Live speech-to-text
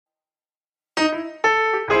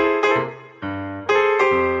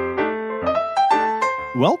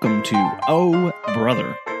Welcome to Oh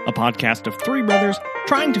Brother, a podcast of three brothers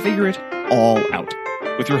trying to figure it all out,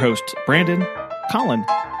 with your hosts Brandon, Colin,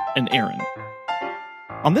 and Aaron.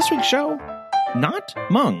 On this week's show, not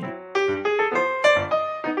Hmong.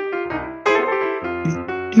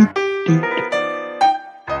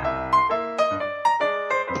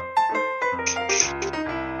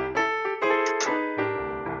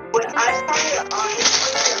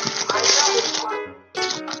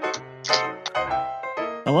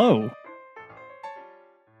 Hello.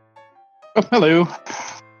 Oh, hello.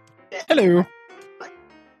 Hello.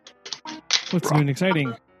 What's new and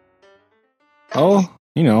exciting? Oh,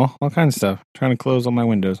 you know, all kinds of stuff. Trying to close all my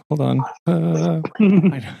windows. Hold on.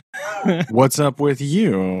 What's up with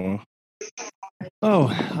you? Oh,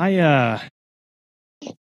 I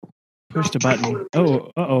pushed a button.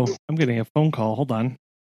 Oh, I'm getting a phone call. Hold on.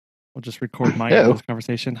 I'll just record my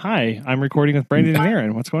conversation. Hi, I'm recording with Brandon and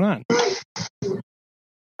Aaron. What's going on?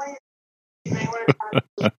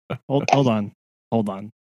 Hold on.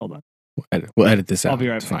 We'll edit this out. I'll be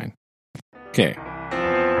right it's back. Fine. Okay.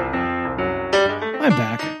 I'm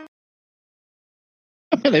back.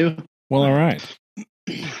 Oh, hello. Well, all right.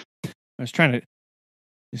 I was trying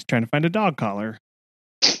to find a dog collar,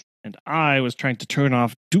 and I was trying to turn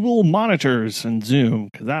off dual monitors in Zoom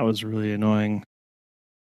because that was really annoying.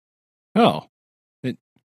 Oh.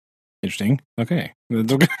 Interesting. Okay.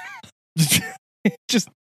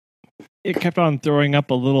 It kept on throwing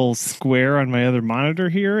up a little square on my other monitor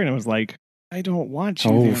here, and it was like, I don't want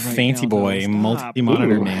you. Oh, there right fancy now, boy, stop.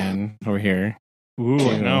 multi-monitor man over here. Ooh,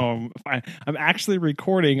 I know. I'm actually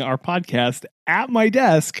recording our podcast at my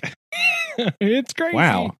desk. It's crazy.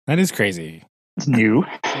 Wow, that is crazy. It's new.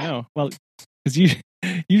 I know. Well, because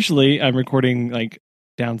usually I'm recording like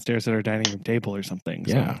downstairs at our dining room table or something.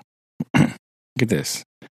 Yeah. So. Look at this.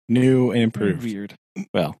 New and improved. Weird.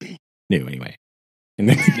 Well, new anyway.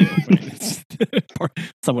 It's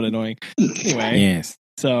somewhat annoying. Anyway. Yes.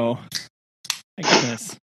 So, I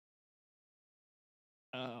guess.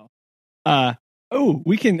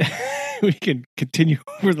 We can we can continue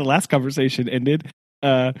where the last conversation ended.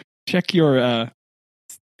 Check your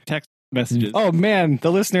text messages. Oh man,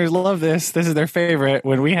 the listeners love this. This is their favorite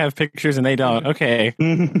when we have pictures and they don't. Okay.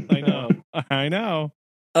 I know.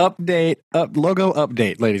 Logo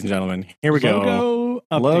update, ladies and gentlemen. Here we go.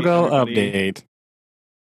 Logo update.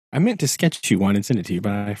 I meant to sketch you one and send it to you,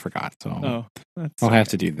 but I forgot. So I'll have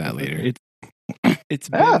to do that later. It's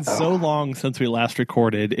been so long since we last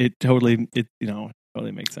recorded. It totally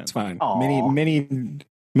makes sense. It's fine. Aww.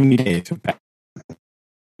 Many days have passed.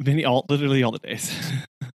 Literally all the days.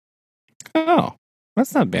 Oh,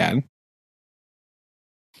 that's not bad.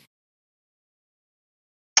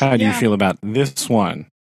 How do you feel about this one?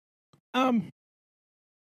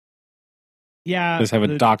 Yeah. Does have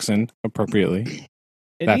a dachshund appropriately?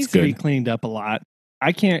 It That's needs good. to be cleaned up a lot.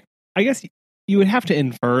 I guess you would have to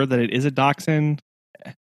infer that it is a dachshund.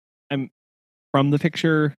 From the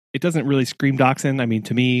picture, it doesn't really scream dachshund. I mean,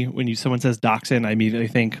 to me, when someone says dachshund, I immediately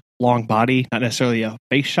think long body, not necessarily a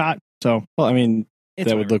face shot. So, well, I mean, that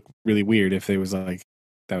whatever. would look really weird if it was like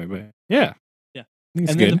that way. But yeah. And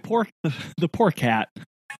good. then the poor cat.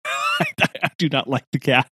 I do not like the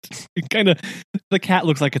cat. The cat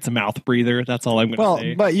looks like it's a mouth breather. That's all I'm going to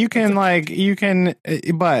say. But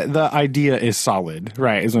but the idea is solid,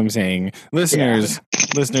 right? Is what I'm saying. Listeners,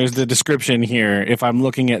 the description here, if I'm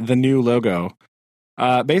looking at the new logo,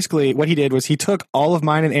 basically what he did was he took all of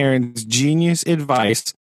mine and Aaron's genius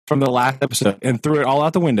advice from the last episode and threw it all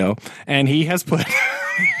out the window. And he has put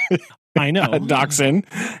I know a dachshund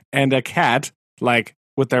and a cat, like,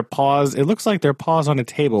 with their paws. It looks like their paws on a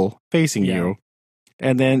table facing you.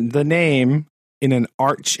 And then the name in an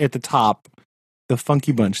arch at the top, the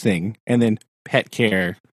Funky Bunch thing, and then pet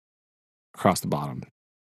care across the bottom.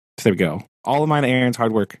 So there we go. All of mine and Aaron's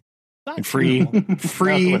hard work and free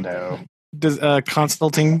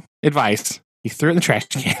consulting advice. He threw it in the trash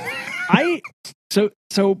can.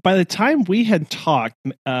 So by the time we had talked,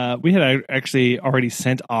 we had actually already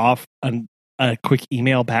sent off a quick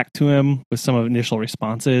email back to him with some initial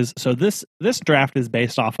responses. So this draft is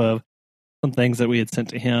based off of some things that we had sent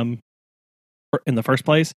to him in the first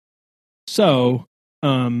place. So,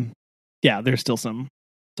 there's still some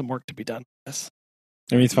work to be done. Yes.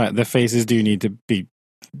 I mean, it's fine. The faces do need to be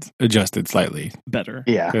adjusted slightly better.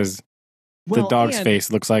 Yeah. Because the dog's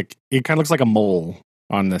face looks like a mole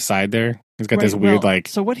on the side there. He's got this weird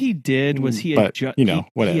So what he did was he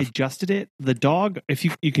adjusted it. The dog, if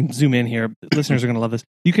you can zoom in here, listeners are going to love this.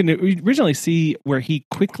 You can originally see where he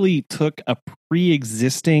quickly took a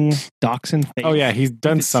pre-existing dachshund face. Oh yeah, he's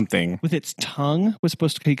done something with its tongue was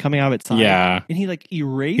supposed to be coming out of its side. Yeah, and he like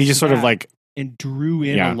erased. He just sort of like and drew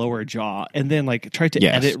in Yeah. a lower jaw, and then like tried to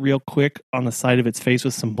Yes. edit real quick on the side of its face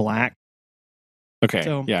with some black. Okay.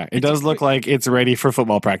 So, yeah. It it's does just look like it's ready for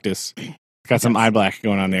football practice. Got some Yes. eye black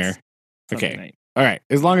going on there. Sunday Okay. night. All right.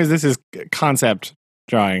 As long as this is concept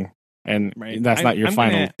drawing and Right. that's not your I'm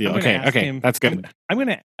final gonna- deal. I'm gonna Okay. ask Okay. him- That's good.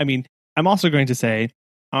 I'm also going to say,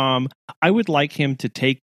 I would like him to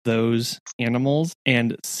take those animals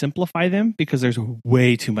and simplify them because there's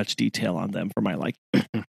way too much detail on them for my liking.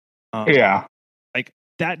 Yeah. Like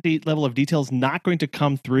that level of detail is not going to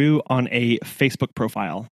come through on a Facebook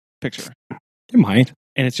profile picture, You might.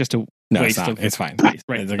 and it's just a No, waste it's not. of It's fine. space,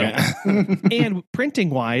 right? It's okay. And printing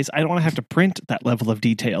wise, I don't want to have to print that level of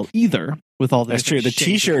detail either. With all the That's true. different The shades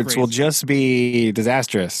of T-shirts will crazy. just be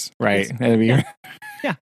disastrous, right? That'd be-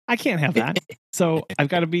 Yeah. I can't have that. So I've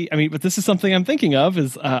got to be. But this is something I'm thinking of.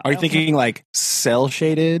 Is Are you thinking like cell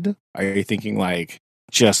shaded? Are you thinking like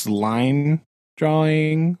just line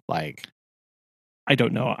drawing? Like, I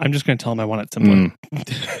don't know. I'm just going to tell him I want it simpler.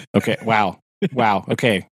 okay, wow.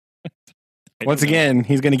 Okay. I Once don't know. again,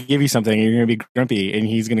 he's going to give you something. And you're going to be grumpy, and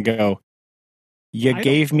he's going to go. You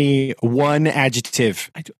gave me one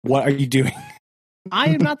adjective. What are you doing? I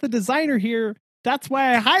am not the designer here. That's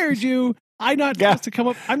why I hired you. I'm not Yeah. supposed to come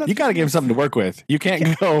up. I'm not. You got to give him something to work with. You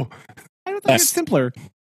can't go. I don't think Yes. it's simpler. That's what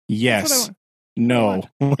I Yes. want. No.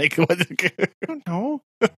 Like what? I don't know.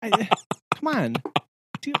 Come on.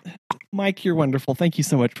 Mike, you're wonderful. Thank you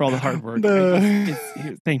so much for all the hard work.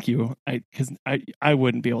 Thank you. Because I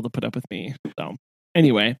wouldn't be able to put up with me. So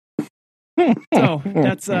anyway, so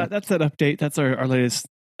that's that update. That's our latest.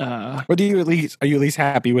 What do you at least? Are you at least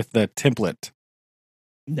happy with the template?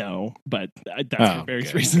 No, but that's for various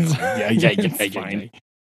okay. reasons. It's fine.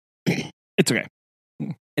 It's okay.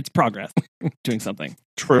 It's progress. Doing something.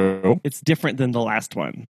 True. It's different than the last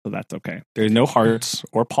one, so that's okay. There's no hearts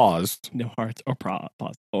or paws. No hearts or pause.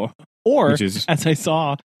 Or Which is- as I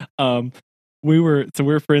saw,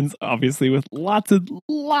 we're friends obviously with lots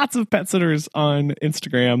of pet sitters on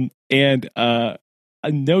Instagram, and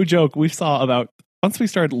no joke, we saw about once we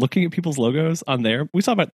started looking at people's logos on there, we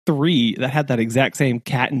saw about 3 that had that exact same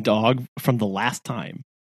cat and dog from the last time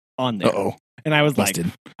on there. Uh-oh. And I was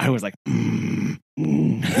Busted. like,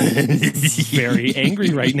 very angry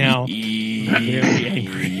right now. Very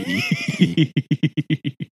angry.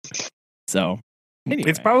 So, anyway.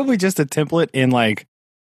 It's probably just a template in like.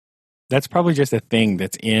 That's probably just a thing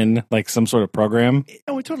that's in like some sort of program,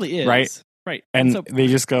 Oh, it totally is. Right. Right. and So, they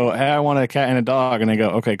just go, "Hey, I want a cat and a dog," and they go,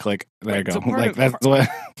 "Okay, click." There you Right, go. so part Like of- that's what.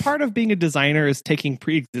 part of being a designer is taking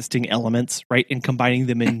pre-existing elements, right, and combining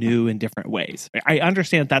them in new and different ways. I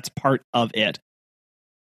understand that's part of it.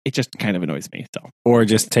 It just kind of annoys me. So, Or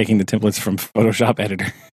just taking the templates from Photoshop editor.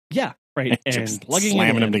 yeah, right, and Just plugging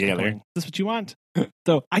slamming it in them and together. going, is this what you want?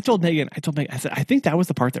 So I told Megan, I said, I think that was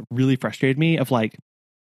the part that really frustrated me. Of like,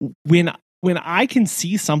 when I can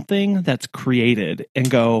see something that's created and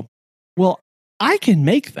go, well, I can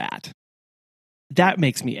make that. That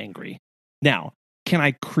makes me angry. Now, can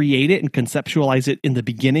I create it and conceptualize it in the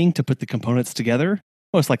beginning to put the components together?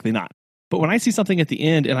 Most likely not. But when I see something at the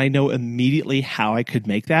end and I know immediately how I could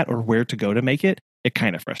make that or where to go to make it, it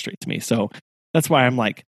kind of frustrates me. So that's why I'm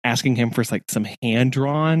like asking him for like some hand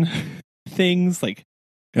drawn things. Like,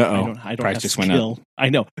 Uh-oh. I don't Price have just skill. went up. I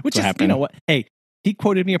know. Which What is, happened? you know what? Hey, he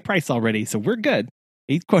quoted me a price already, so we're good.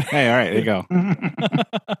 He quoted. Hey, all right, there you go.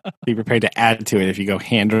 Be prepared to add to it if you go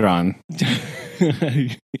hand drawn.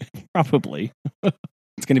 Probably.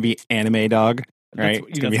 It's going to be anime dog, right? That's,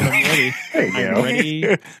 It's gonna that's what I'm ready. There you I'm go.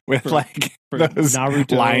 ready with for- like for those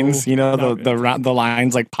Naruto. lines, you know, Naruto. the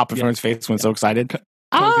lines like popping Yeah. from his face when so excited.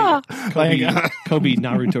 Kobe, Like- Kobe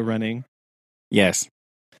Naruto running. Yes,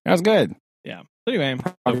 that was good. Yeah. So anyway,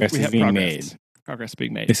 Progress we is have being progress. made. Progress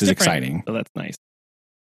being made. This is Different, exciting. So that's nice.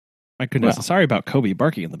 My goodness. Well. Sorry about Kobe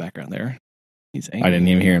barking in the background there. He's angry. I didn't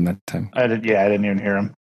even hear him that time. I didn't even hear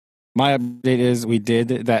him. My update is we did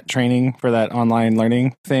that training for that online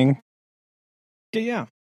learning thing. Yeah.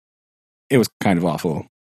 It was kind of awful.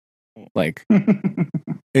 Like,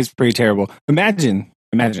 it's pretty terrible. Imagine,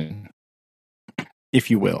 if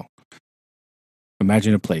you will.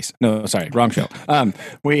 Imagine a place. No, sorry, wrong show.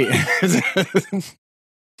 We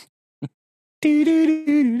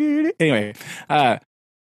anyway,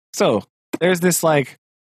 so there's this like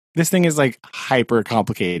this thing is like hyper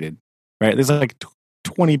complicated, right? There's like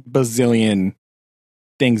 20 bazillion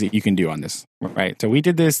things that you can do on this, right? So we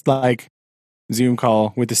did this like Zoom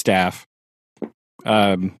call with the staff,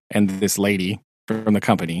 and this lady from the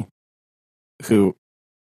company who,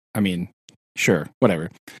 I mean, sure, whatever.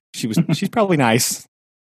 She's probably nice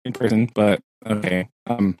in person, but okay.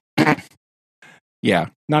 Yeah,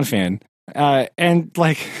 not a fan. And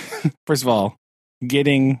like, first of all,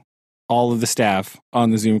 getting all of the staff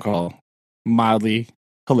on the Zoom call mildly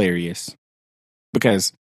hilarious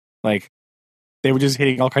because like they were just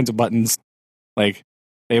hitting all kinds of buttons. Like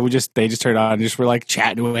they just turned on and just were like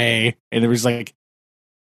chatting away, and there was like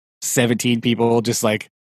 17 people just like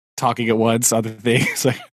talking at once on the thing. It's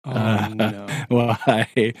like, no.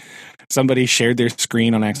 why? Somebody shared their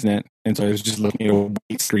screen on accident, and so I was just looking at a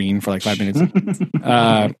white screen for like 5 minutes.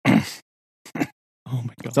 Oh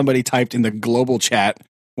my god! Somebody typed in the global chat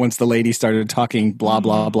once the lady started talking. Blah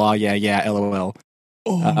blah blah. Yeah. LOL.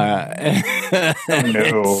 No.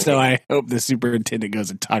 So I hope the superintendent goes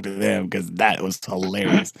and talk to them because that was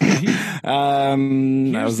hilarious. I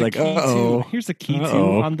was like, oh, here's the key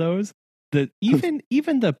too on those. Even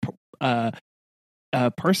the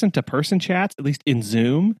person to person chats, at least in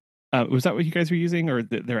Zoom. Was that what you guys were using, or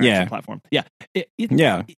their actual platform? Yeah,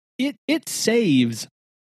 it saves.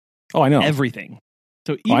 Oh, I know everything.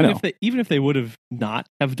 So even if they would have not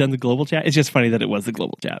have done the global chat, it's just funny that it was the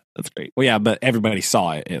global chat. That's great. Well, yeah, but everybody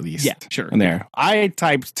saw it at least. Yeah, sure. In there, I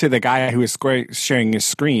typed to the guy who was sharing his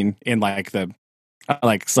screen in like I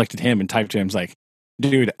like selected him and typed to him, like,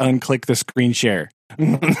 dude, unclick the screen share.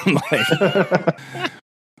 Like,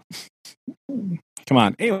 come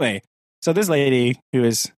on. Anyway, so this lady who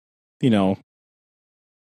is, a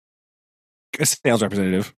sales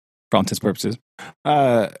representative for all intents and purposes,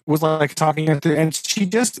 was like talking and she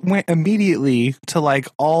just went immediately to like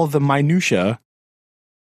all the minutia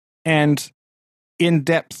and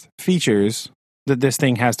in-depth features that this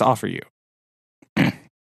thing has to offer you.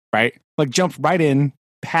 Right? Like jumped right in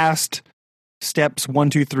past steps 1,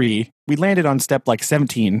 2, 3. We landed on step like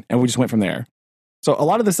 17 and we just went from there. So a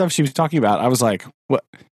lot of the stuff she was talking about, I was like, what?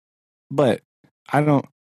 But I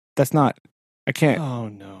can't. Oh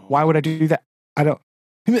no. Why would I do that? I don't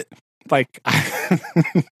like,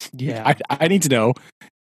 yeah. I need to know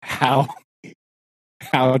how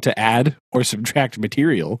to add or subtract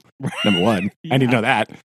material. Number one, I need to know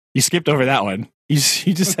that. You skipped over that one. You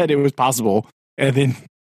just said it was possible and then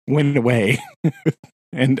went away.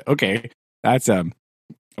 And okay, that's a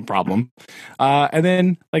problem. And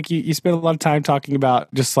then like you spent a lot of time talking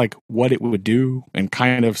about just like what it would do and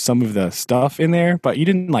kind of some of the stuff in there, but you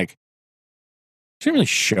didn't really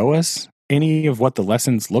show us any of what the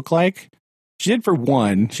lessons look like. She did for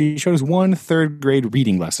one. She showed us one 3rd grade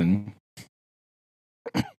reading lesson,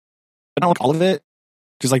 but not like all of it,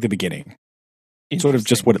 just like the beginning. Sort of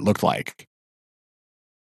just what it looked like.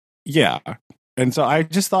 Yeah. And so I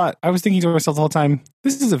just thought, I was thinking to myself the whole time,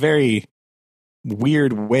 this is a very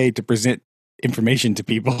weird way to present information to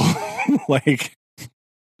people. Like,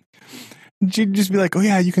 she'd just be like, oh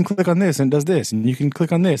yeah, you can click on this and it does this, and you can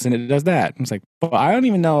click on this and it does that. I was like, but I don't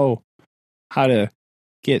even know how to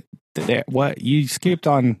get there. What you skipped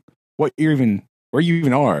on, where you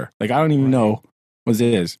even are. Like, I don't even know what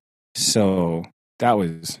it is. So that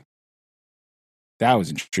was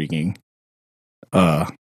intriguing. I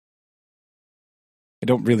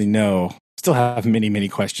don't really know. Still have many, many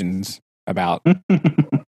questions about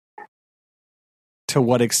to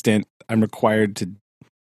what extent I'm required to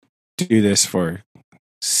do this for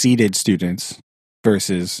seated students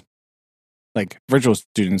versus like virtual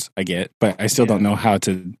students. I get, but I still don't know how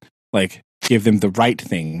to like give them the right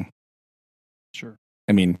thing. Sure.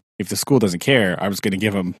 I mean, if the school doesn't care, I was going to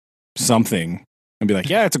give them something and be like,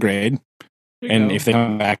 yeah, it's a grade. And if they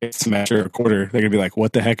come back a semester or a quarter, they're gonna be like,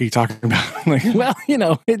 "What the heck are you talking about?" Like, well,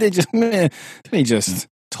 they just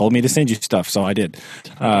told me to send you stuff, so I did.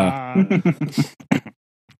 I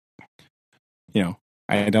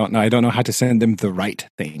don't know. I don't know how to send them the right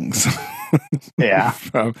things. Yeah,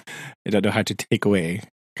 I don't know how to take away,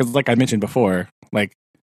 because, like I mentioned before, like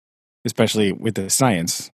especially with the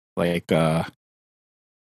science, like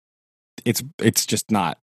it's just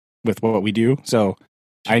not with what we do. So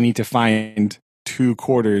I need to find 2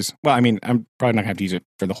 quarters. Well, I mean, I'm probably not going to have to use it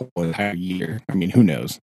for the whole entire year. I mean, who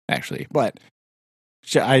knows, actually. But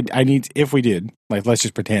I need, if we did, like, let's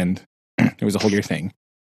just pretend it was a whole year thing.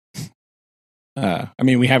 I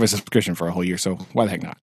mean, we have a subscription for a whole year, so why the heck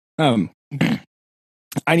not?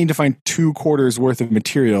 I need to find 2 quarters worth of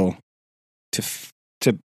material to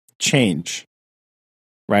change,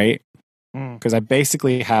 right? Because I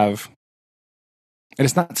basically have, and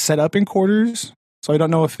it's not set up in quarters. So I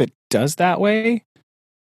don't know if it does that way.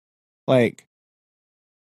 Like,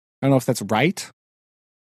 I don't know if that's right.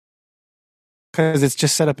 Because it's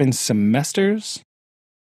just set up in semesters.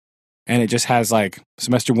 And it just has like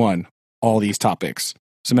semester 1, all these topics.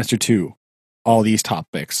 Semester 2, all these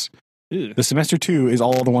topics. Ew. The semester 2 is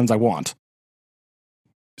all the ones I want.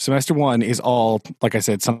 semester 1 is all, like I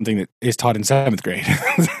said, something that is taught in 7th grade.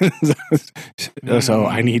 So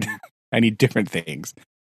I need different things.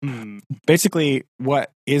 Basically,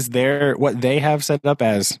 what they have set up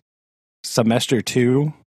as semester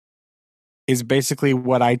 2 is basically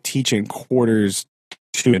what I teach in quarters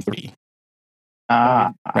 2 and 3.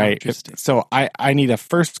 Right. So I need a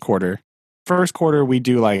first quarter. First quarter, we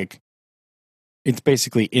do like, it's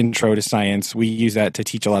basically intro to science. We use that to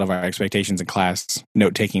teach a lot of our expectations in class,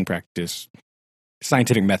 note-taking practice,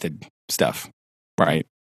 scientific method stuff, right?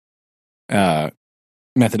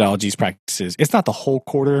 Methodologies, practices. It's not the whole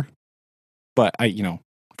quarter, but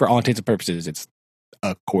for all intents and purposes, it's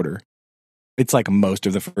a quarter. It's like most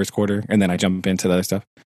of the first quarter, and then I jump into the other stuff.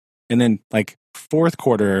 And then like fourth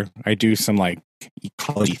quarter, I do some like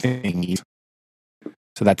ecology things.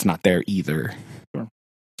 So that's not there either. Sure.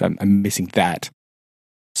 So I'm missing that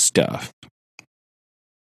stuff.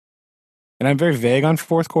 And I'm very vague on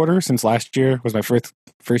fourth quarter since last year was my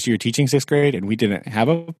first year teaching 6th grade, and we didn't have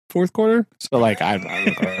a fourth quarter. So like that's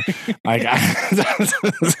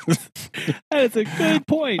a good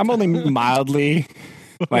point. I'm only mildly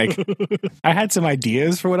like, I had some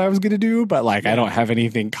ideas for what I was going to do, but like I don't have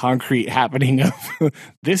anything concrete happening of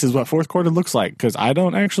this is what fourth quarter looks like, because I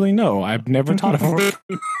don't actually know. I've never taught apparently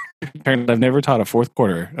I've never taught a fourth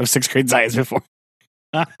quarter of 6th grade science before.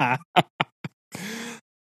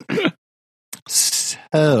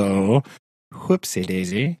 So, whoopsie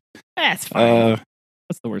daisy. That's fine.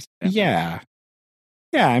 That's the worst. Yeah.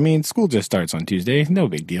 I mean, school just starts on Tuesday. No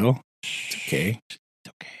big deal. It's okay.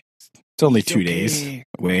 It's only 2 days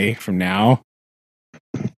away from now.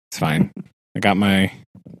 It's fine. I got my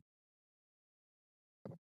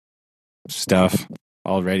stuff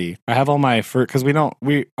already. I have all my because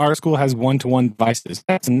our school has 1-to-1 devices.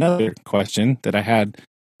 That's another question that I had.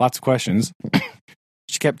 Lots of questions.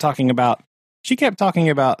 She kept talking about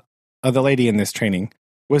the lady in this training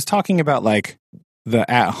was talking about like the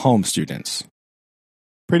at-home students,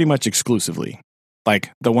 pretty much exclusively,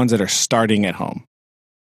 like the ones that are starting at home.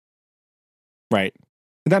 Right.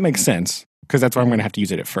 That makes sense, because that's where I'm going to have to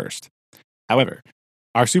use it at first. However,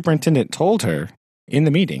 our superintendent told her in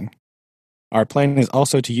the meeting, our plan is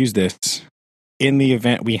also to use this in the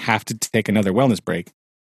event we have to take another wellness break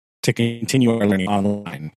to continue our learning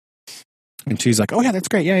online. And she's like, oh yeah, that's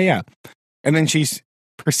great. Yeah. And then she's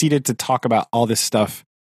proceeded to talk about all this stuff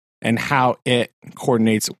and how it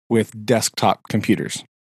coordinates with desktop computers.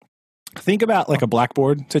 Think about like a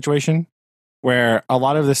Blackboard situation, where a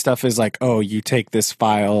lot of this stuff is like, oh, you take this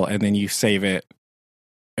file and then you save it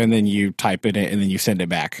and then you type in it and then you send it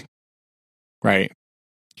back. Right?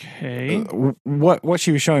 Okay. What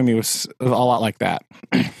she was showing me was a lot like that.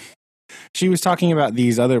 She was talking about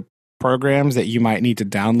these other programs that you might need to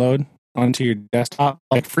download onto your desktop,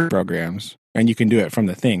 like free programs, and you can do it from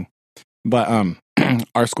the thing. But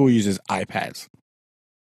our school uses iPads.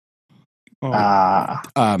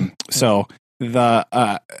 So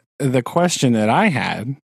the question that I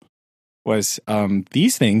had was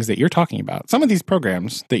these things that you're talking about, some of these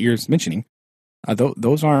programs that you're mentioning,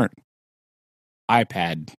 those aren't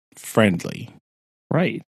iPad friendly.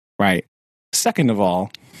 Right. Second of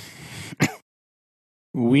all,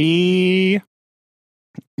 we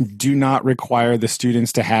do not require the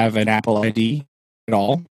students to have an Apple ID at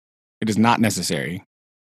all. It is not necessary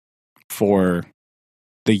for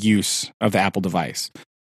the use of the Apple device.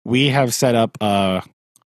 We have set up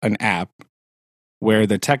an app where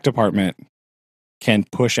the tech department can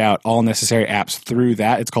push out all necessary apps through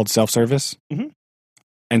that. It's called self-service. Mm-hmm.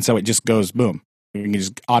 And so it just goes boom. You can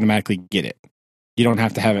just automatically get it. You don't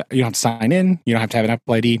have to have it. You don't have to sign in. You don't have to have an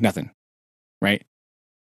Apple ID, nothing. Right?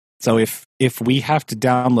 So if we have to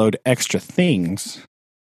download extra things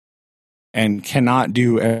and cannot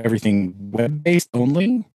do everything web-based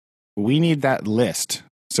only, we need that list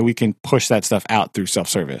so we can push that stuff out through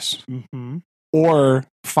self-service. Mm-hmm. Or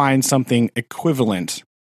find something equivalent,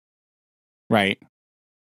 right?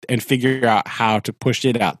 And figure out how to push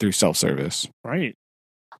it out through self-service. Right.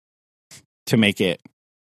 To make it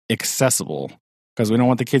accessible. Because we don't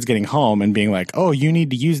want the kids getting home and being like, oh, you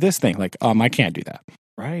need to use this thing. Like, I can't do that.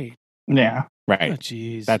 Right. Yeah. Right. Oh,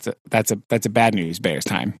 jeez. That's a bad news bears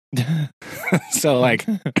time. So like,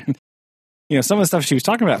 some of the stuff she was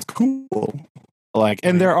talking about is cool. Like,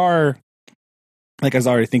 and there are, like I was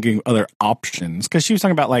already thinking other options, because she was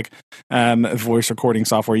talking about like voice recording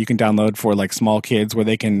software you can download for like small kids where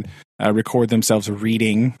they can record themselves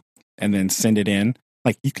reading and then send it in.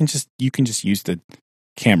 Like you can just use the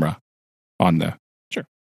camera on the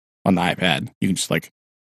iPad. You can just like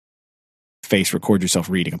face record yourself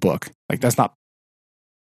reading a book. Like that's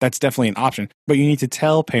definitely an option, but you need to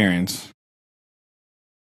tell parents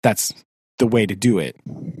that's the way to do it.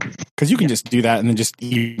 Because you can just do that and then just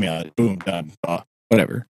email it. Boom, done.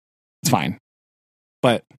 Whatever. It's fine.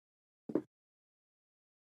 But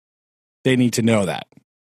they need to know that.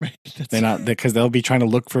 Right. They're not, because they'll be trying to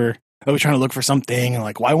look for something and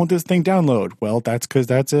like, why won't this thing download? Well, that's because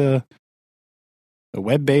that's a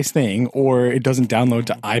web-based thing, or it doesn't download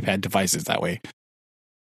to iPad devices that way.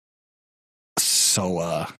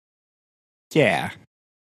 So, yeah.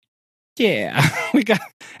 We got,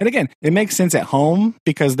 and again, it makes sense at home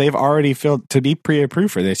because they've already filled to be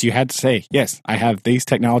pre-approved for this. You had to say, yes, I have these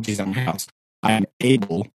technologies in my house. I am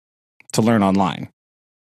able to learn online.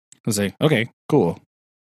 I'll say, okay, cool.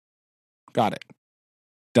 Got it.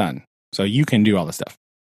 Done. So you can do all this stuff.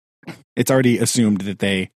 It's already assumed that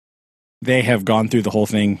they have gone through the whole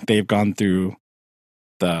thing. They've gone through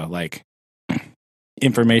the like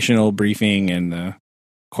informational briefing and the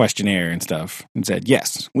questionnaire and stuff and said,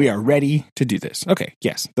 yes, we are ready to do this. Okay,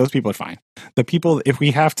 yes, those people are fine. The people, if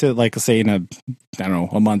we have to, like, say in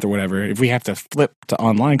a month or whatever, if we have to flip to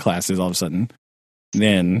online classes all of a sudden,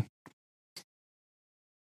 then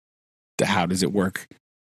how does it work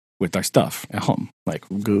with our stuff at home? Like,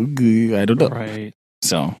 I don't know. Right.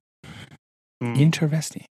 So,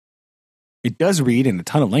 interesting. It does read in a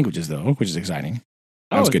ton of languages, though, which is exciting.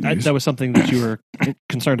 That was good news. That was something that you were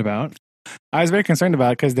concerned about. I was very concerned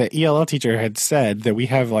about it because the ELL teacher had said that we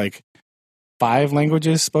have like 5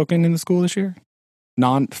 languages spoken in the school this year.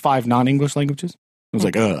 5 non-English languages. I was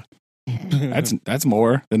like, that's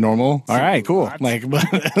more than normal. All right, cool. Like,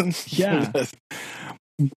 yeah.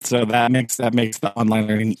 So that makes the online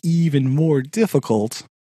learning even more difficult,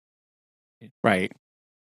 right?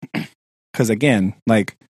 Because again,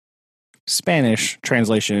 like Spanish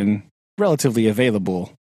translation relatively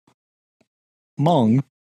available. Hmong,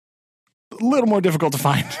 a little more difficult to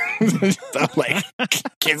find. So like,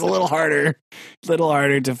 it's a little harder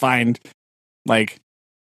to find, like,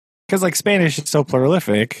 because like Spanish is so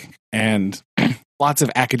prolific and lots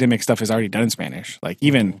of academic stuff is already done in Spanish. Like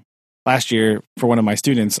even last year for one of my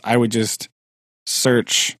students, I would just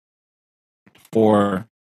search for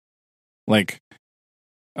like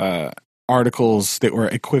articles that were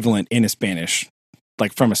equivalent in a Spanish,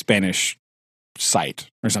 like from a Spanish site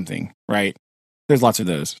or something, right? There's lots of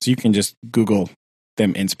those. So you can just Google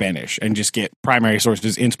them in Spanish and just get primary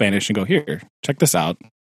sources in Spanish and go, here, check this out.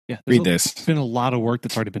 Yeah. Read this. It's been a lot of work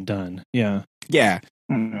that's already been done. Yeah. Yeah.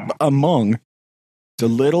 Hmong, it's a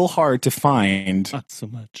little hard to find Not so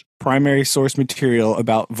much primary source material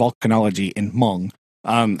about volcanology in Hmong.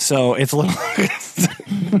 So it's a little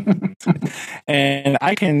and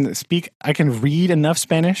I can read enough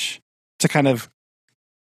Spanish to kind of,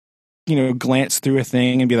 glance through a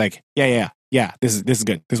thing and be like, yeah, this is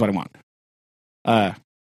good. This is what I want.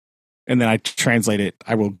 And then I translate it.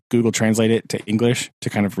 I will Google translate it to English to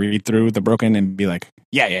kind of read through the broken and be like,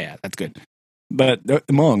 yeah, that's good. But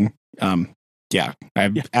Hmong, I'm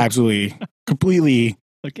absolutely, completely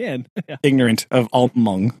again ignorant of all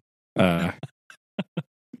Hmong.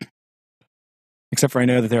 Except for I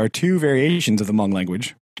know that there are 2 variations of the Hmong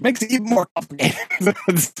language. It makes it even more complicated.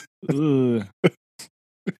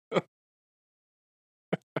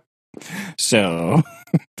 So,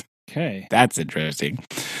 okay, that's interesting.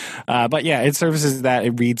 But yeah, it services that.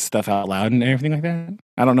 It reads stuff out loud and everything like that.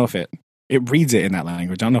 I don't know if it reads it in that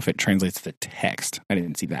language. I don't know if it translates the text. I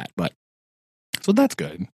didn't see that, but so that's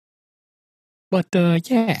good. But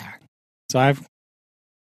yeah, so I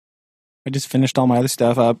just finished all my other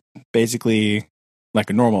stuff up, basically like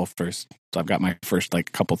a normal first. So I've got my first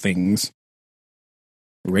like couple things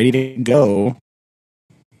ready to go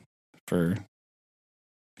for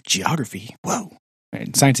geography. Whoa.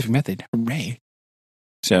 And scientific method. Hooray.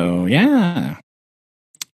 So, yeah.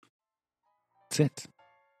 That's it.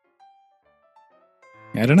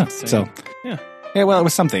 I don't know. So, yeah, well, it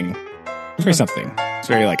was something. It was very something. It's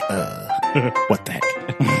very like, what the heck?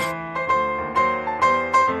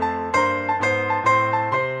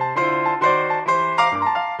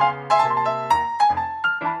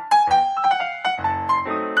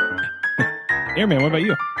 Airman, what about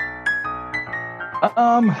you?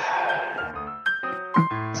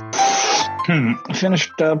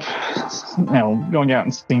 Finished up, going out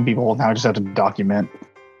and seeing people. Now I just have to document,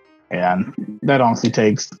 and that honestly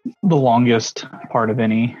takes the longest part of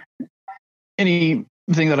anything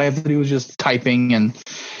that I have to do is just typing and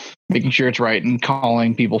making sure it's right and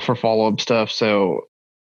calling people for follow-up stuff. So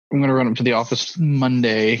I'm going to run up to the office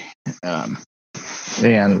Monday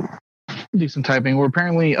and do some typing. We're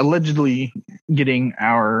allegedly getting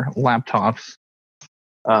our laptops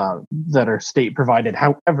that are state provided.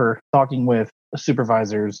 However, talking with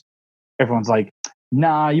supervisors, everyone's like,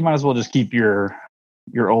 nah, you might as well just keep your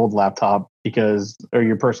your old laptop or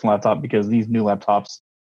your personal laptop, because these new laptops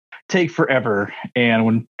take forever. And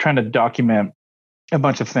when trying to document a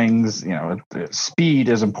bunch of things, speed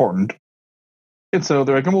is important. And so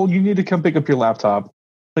they're like, well, you need to come pick up your laptop.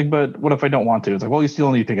 Like, but what if I don't want to? It's like, well, you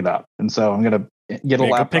still need to pick it up. And so I'm going to get a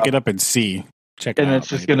laptop. Pick it up and see. Check it out. And it's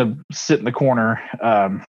just going to sit in the corner.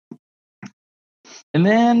 And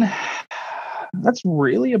then that's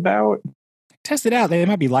really about. Test it out. They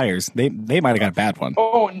might be liars. They might have got a bad one.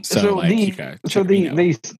 Oh,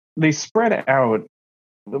 they spread it out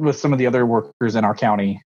with some of the other workers in our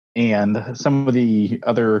county, and some of the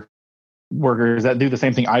other workers that do the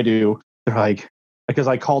same thing I do. They're like, because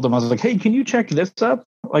I called them, I was like, hey, can you check this up?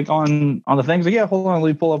 Like on the things? Like, yeah, hold on, let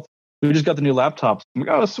me pull up. We just got the new laptops. I'm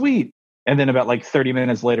like, oh, sweet. And then about like 30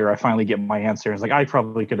 minutes later, I finally get my answer. It's like, I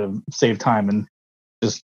probably could have saved time and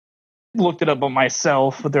just looked it up on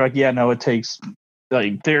myself. But they're like, yeah, no, it takes,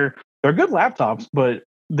 like, they're good laptops, but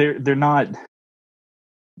they're not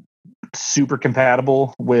super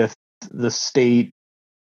compatible with the state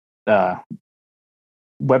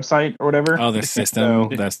website or whatever. Oh, the system.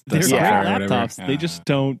 That's they're software great or whatever. laptops. They just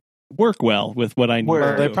don't work well with what I need.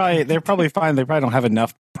 They're probably fine. They probably don't have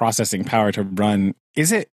enough processing power to run.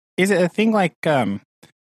 Is it a thing like they're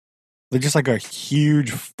just like a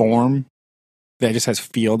huge form that just has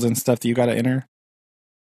fields and stuff that you got to enter?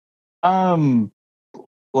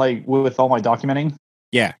 Like with all my documenting.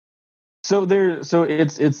 Yeah. So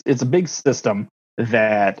it's a big system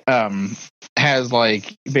that has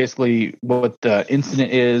like basically what the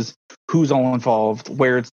incident is, who's all involved,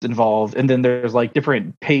 where it's involved, and then there's like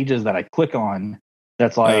different pages that I click on.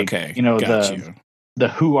 That's like the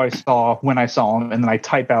who I saw, when I saw them, and then I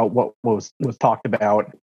type out what was talked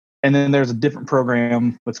about. And then there's a different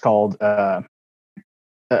program that's called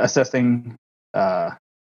assessment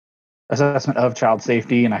of child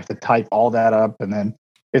safety, and I have to type all that up. And then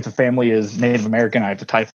if the family is Native American, I have to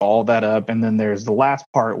type all that up. And then there's the last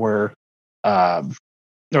part where, or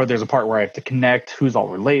there's a part where I have to connect who's all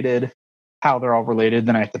related, how they're all related.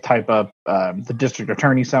 Then I have to type up the district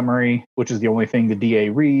attorney summary, which is the only thing the DA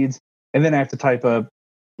reads. And then I have to type up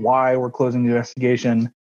why we're closing the investigation.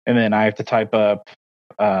 And then I have to type up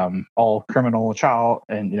all criminal child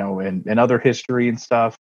and, and other history and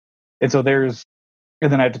stuff. And so and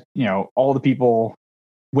then I have to, all the people,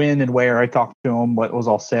 when and where I talked to them, what was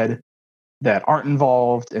all said that aren't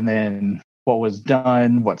involved, and then what was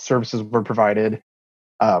done, what services were provided.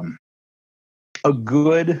 A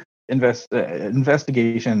good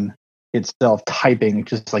investigation itself, typing,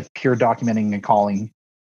 just like pure documenting and calling,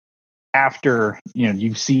 after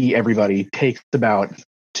you see everybody, takes about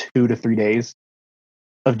 2 to 3 days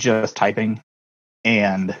of just typing.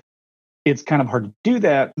 And it's kind of hard to do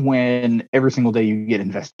that when every single day you get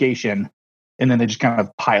investigation, and then they just kind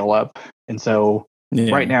of pile up. And so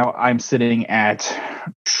right now I'm sitting at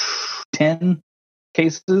 10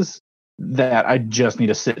 cases that I just need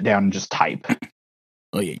to sit down and just type.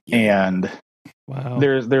 Oh yeah. And wow,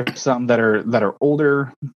 there's some that are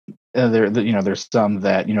older. There's some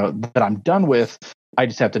that that I'm done with. I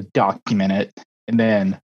just have to document it, and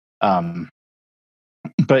then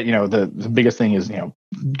but the biggest thing is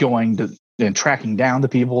going to and tracking down the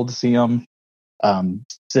people to see them.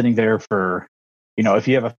 Sitting there for if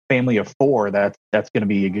you have a family of 4, that's going to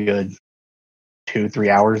be a good 2-3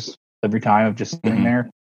 hours every time of just sitting there.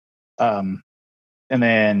 And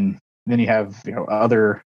then you have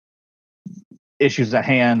other issues at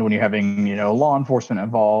hand when you're having law enforcement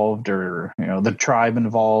involved, or the tribe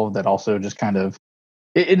involved, that also just kind of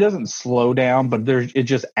it doesn't slow down, but it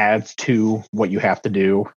just adds to what you have to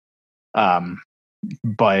do.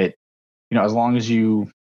 But as long as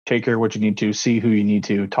you take care of what you need to, see who you need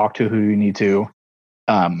to, talk to who you need to,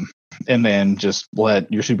 and then just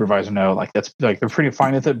let your supervisor know, like, that's like, they're pretty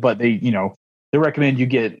fine with it, but they recommend you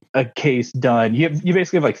get a case done. You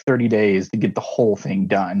basically have like 30 days to get the whole thing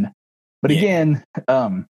done. But again,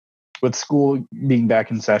 with school being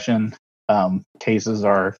back in session, cases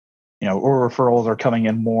are, or referrals are coming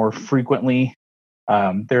in more frequently.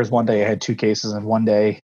 There's one day I had 2 cases in one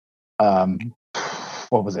day.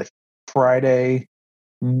 What was it? Friday,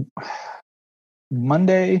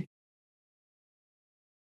 Monday,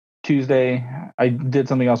 Tuesday, I did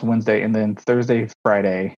something else Wednesday, and then Thursday,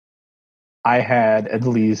 Friday, I had at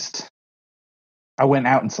least, I went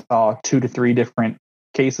out and saw 2 to 3 different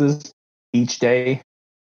cases each day.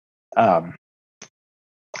 And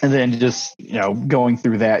then just, going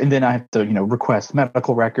through that. And then I have to, request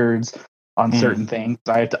medical records on certain things.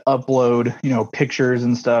 I have to upload, pictures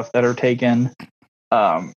and stuff that are taken.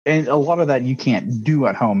 And a lot of that you can't do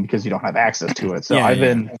at home because you don't have access to it. So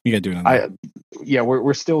you gotta do it on that.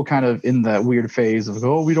 We're still kind of in that weird phase of,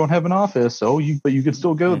 oh, we don't have an office. But you can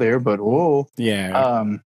still go there, but Yeah.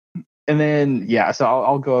 And then, so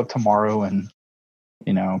I'll go up tomorrow and,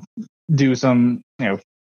 do some,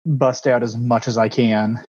 bust out as much as I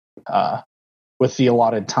can, with the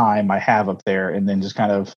allotted time I have up there. And then just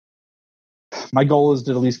kind of, my goal is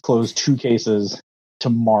to at least close 2 cases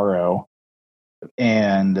tomorrow.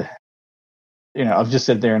 And, I've just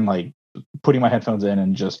sit there and like putting my headphones in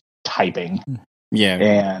and just typing. Yeah.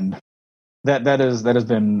 And that has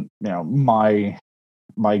been, my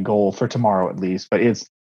goal for tomorrow at least, but it's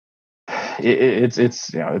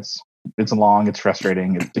long, it's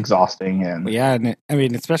frustrating, it's exhausting. And yeah, I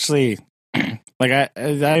mean, especially like I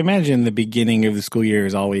imagine the beginning of the school year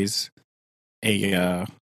is always a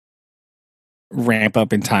ramp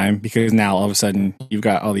up in time, because now all of a sudden you've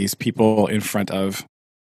got all these people in front of,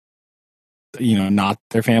 not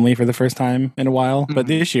their family for the first time in a while. But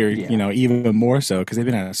this year, even more so, because they've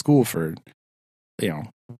been out of school for,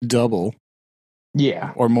 double,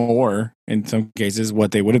 or more in some cases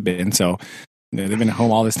what they would have been. So they've been at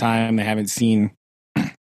home all this time. They haven't seen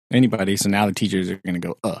anybody. So now the teachers are going to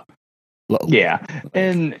go, low. Yeah.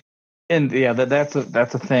 And that's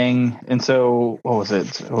a thing. And so what was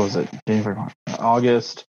it? January,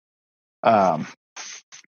 August. A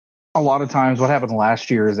lot of times what happened last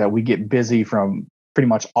year is that we get busy from pretty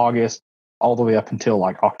much August all the way up until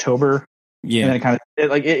like October. Yeah. And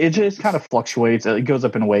then it just kind of fluctuates. It goes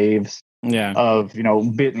up in waves. Yeah. Of,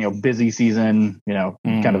 busy season,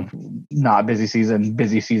 kind of not busy season,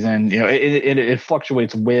 busy season. It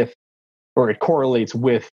fluctuates with, or it correlates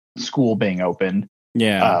with school being open.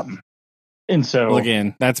 Yeah. And so,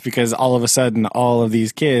 again, that's because all of a sudden, all of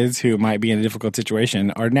these kids who might be in a difficult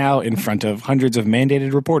situation are now in front of hundreds of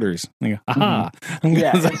mandated reporters. Like, aha!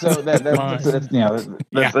 Yeah, and so that's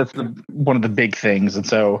one of the big things. And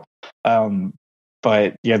so,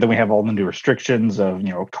 but then we have all the new restrictions of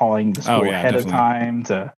calling the school ahead of time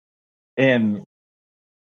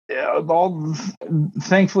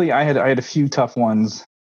thankfully I had a few tough ones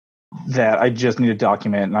that I just need to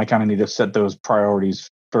document, and I kind of need to set those priorities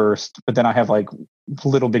first. But then I have like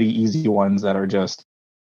little bitty easy ones that are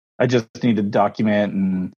I just need to document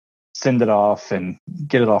and send it off and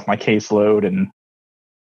get it off my caseload. And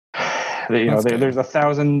there's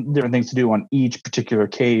 1,000 different things to do on each particular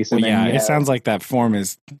case. And it sounds like that form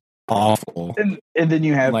is awful. And then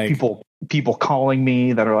you have people calling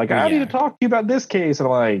me that are like, I need to talk to you about this case. And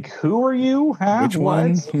I'm like, who are you? Huh? Which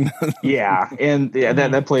one? And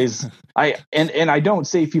that plays. I don't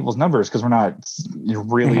save people's numbers because we're not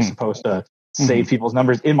really supposed to save people's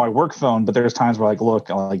numbers in my work phone. But there's times where look,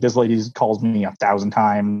 this lady calls me 1,000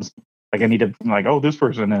 times. Like I need to this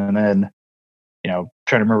person, and then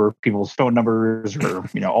trying to remember people's phone numbers or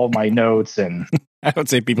all my notes. And I don't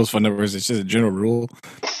say people's phone numbers. It's just a general rule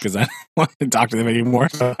because I don't want to talk to them anymore.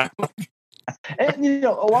 And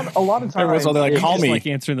a lot of times they're call me. Like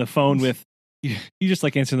answering the phone with you just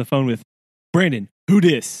like answering the phone with Brandon. Who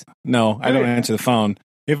dis? No, I don't answer the phone.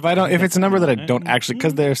 If it's a number that I don't actually,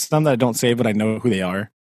 because there's some that I don't save, but I know who they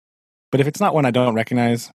are. But if it's not one I don't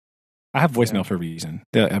recognize, I have voicemail for a reason.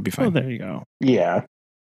 That'd be fine. Oh, there you go. Yeah.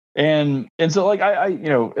 And so I and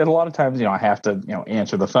a lot of times, I have to,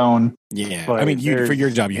 answer the phone. Yeah. But I mean, for your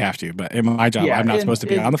job, you have to, but in my job, I'm not supposed to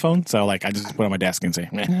be on the phone. So I just put it on my desk and say,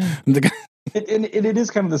 it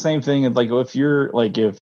is kind of the same thing. And if you're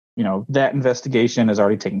if that investigation is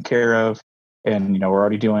already taken care of and, we're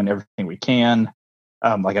already doing everything we can.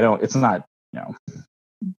 It's not,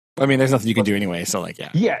 I mean, there's nothing you can do anyway. So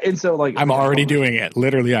yeah. And so I'm already doing it.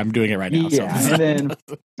 Literally, I'm doing it right now. Yeah. So. And then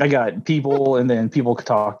I got people, and then people could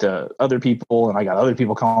talk to other people, and I got other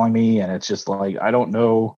people calling me, and it's just I don't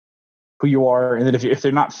know who you are. And then if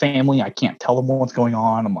they're not family, I can't tell them what's going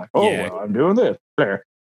on. I'm like, well, I'm doing this there.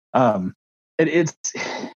 It's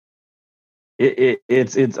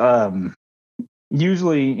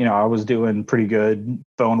usually, I was doing pretty good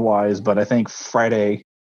phone wise, but I think Friday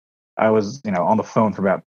I was, on the phone for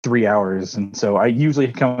about 3 hours. And so I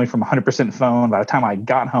usually coming from 100% phone. By the time I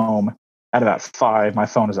got home at about 5, my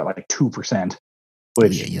phone is at 2%,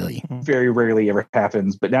 which very rarely ever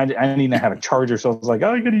happens. But now I need to have a charger. So I was like,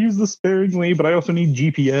 I got to use this sparingly, but I also need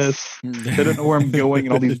GPS. I don't know where I'm going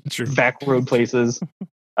in all these back road places.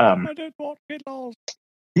 I don't want to get lost.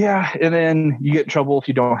 Yeah. And then you get in trouble if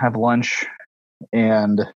you don't have lunch.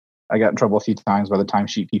 And I got in trouble a few times by the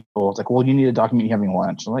timesheet people. It's like, well, you need to document you having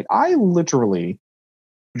lunch. I'm like, I literally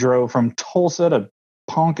drove from Tulsa to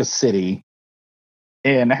Ponca City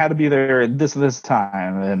and I had to be there at this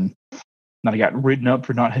time. And Then I got written up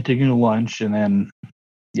for not taking a lunch, and then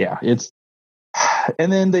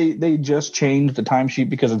and then they just changed the timesheet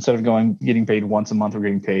because instead of getting paid once a month, we're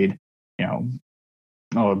getting paid,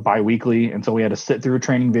 bi-weekly, and so we had to sit through a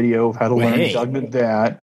training video of how to learn to document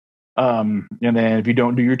that. And then if you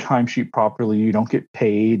don't do your timesheet properly, you don't get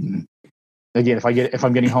paid. And again, if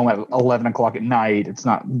I'm getting home at 11 o'clock at night, it's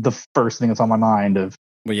not the first thing that's on my mind of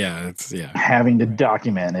having to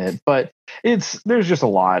document it. But there's just a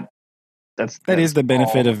lot. That is the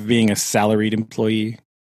benefit of being a salaried employee.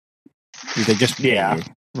 They just pay you.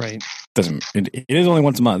 Right. It is only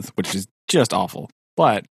once a month, which is just awful.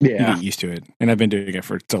 But you Yeah. get used to it. And I've been doing it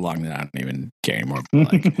for so long that I don't even care anymore.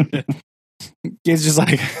 Like, it's just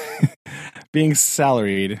like being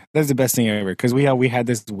salaried. That's the best thing ever. Because we had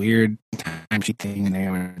this weird timesheet thing,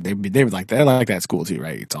 and they were like they're like that at school too,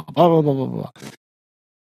 right? It's all blah blah blah blah blah.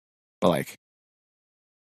 But like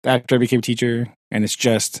after I became a teacher, and it's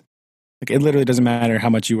just like it literally doesn't matter how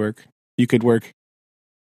much you work. You could work,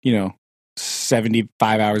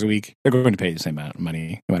 75 hours a week. They're going to pay you the same amount of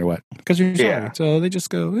money no matter what, because you're salary. Yeah. So they just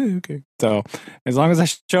go, okay. So as long as I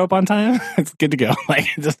show up on time, it's good to go. Like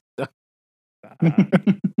just.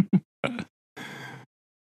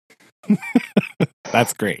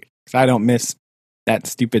 That's great. So I don't miss that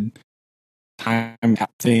stupid time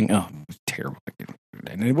thing. Oh, it was terrible.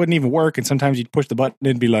 And it wouldn't even work. And sometimes you'd push the button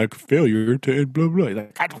and be like, failure to blah, blah.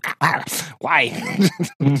 Like, why?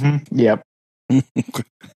 Mm-hmm. Yep.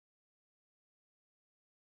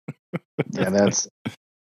 Yeah, that's.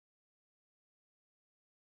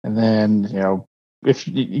 And then,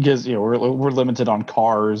 because we're limited on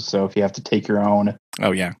cars, so if you have to take your own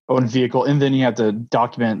vehicle, and then you have to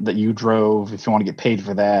document that you drove if you want to get paid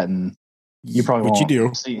for that, and you probably won't. You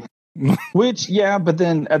do. See. But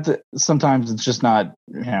then sometimes it's just not.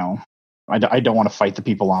 I don't want to fight the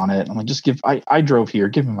people on it. I'm like, just I drove here,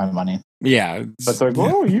 give me my money. Yeah, but they're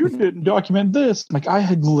like, oh, you didn't document this. I'm like,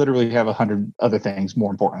 I literally have 100 other things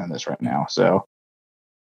more important than this right now. So.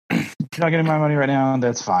 If you're not getting my money right now,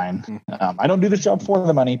 that's fine. I don't do this job for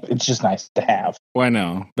the money, but it's just nice to have. Well, I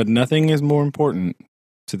know, but nothing is more important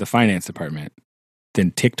to the finance department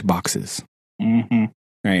than ticked boxes. Mm-hmm.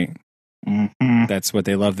 Right? Mm-hmm. That's what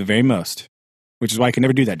they love the very most, which is why I can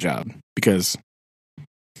never do that job, because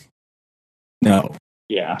no.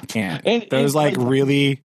 Yeah. I can't. Those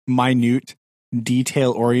really minute,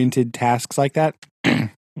 detail-oriented tasks like that,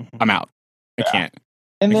 I'm out. I can't.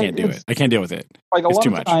 I can't do it. I can't deal with it. Like it's a lot too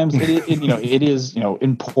of much. times, it is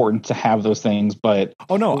important to have those things. But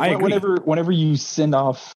I agree. Whenever you send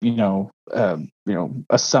off a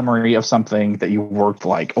summary of something that you worked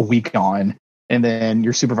like a week on, and then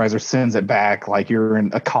your supervisor sends it back like you're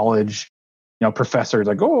in a college, professor is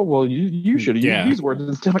like, oh well, you should have used these words.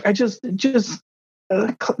 And stuff. Like I just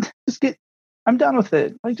get. I'm done with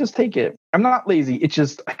it. Like just take it. I'm not lazy. It's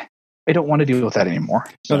just. I don't want to deal with that anymore.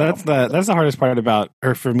 So that's the hardest part about,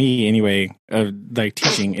 or for me anyway, of like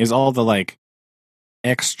teaching is all the like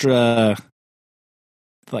extra,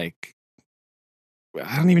 like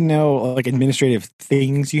I don't even know, like administrative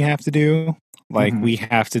things you have to do. Like we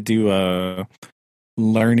have to do a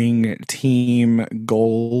learning team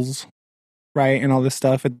goals, right, and all this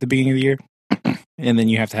stuff at the beginning of the year, and then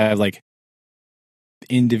you have to have like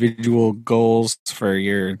individual goals for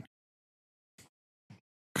your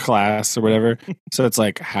class or whatever. So it's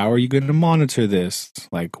like, how are you going to monitor this?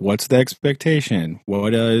 Like, what's the expectation?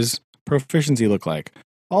 What does proficiency look like?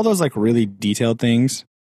 All those like really detailed things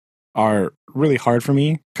are really hard for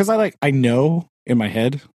me because I know in my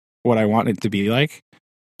head what I want it to be like,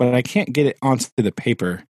 but I can't get it onto the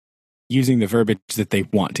paper using the verbiage that they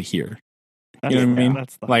want to hear. You know what I mean?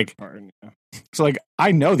 That's the like part, yeah. So like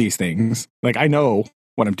I know these things. Like I know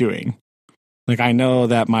what I'm doing. Like I know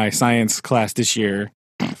that my science class this year,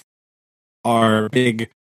 our big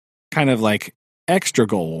kind of like extra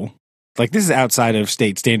goal, like this is outside of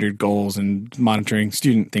state standard goals and monitoring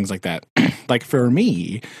student things like that. Like for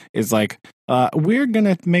me is like we're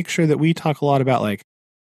gonna make sure that we talk a lot about like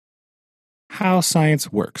how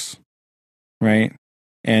science works, right?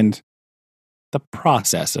 And the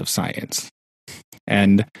process of science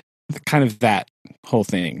and kind of that whole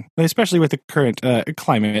thing, especially with the current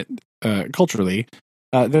climate culturally,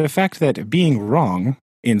 the fact that being wrong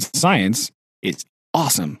in science is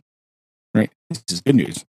awesome, right? This is good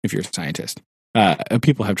news if you're a scientist.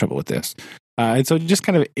 People have trouble with this. And so just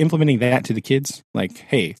kind of implementing that to the kids, like,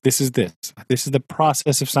 hey, this is the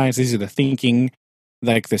process of science. These are the thinking,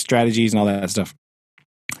 like the strategies and all that stuff.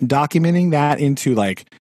 Documenting that into like,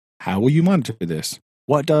 how will you monitor this?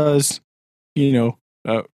 What does,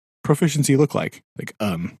 proficiency look like? Like,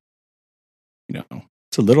 it's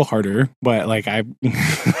a little harder, but like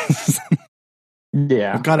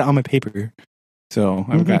Yeah. I've got it on my paper. So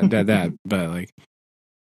I've got that. But like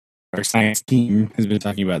our science team has been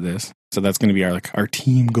talking about this. So that's going to be our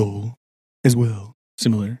team goal as well.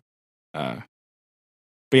 Similar. But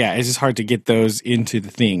yeah, it's just hard to get those into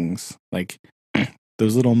the things. Like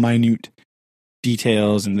those little minute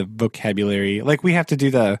details and the vocabulary. Like I have to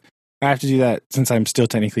do that since I'm still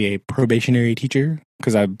technically a probationary teacher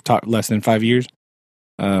because I've taught less than 5 years.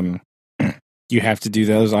 You have to do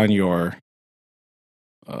those on your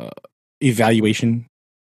evaluation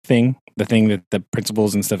thing, the thing that the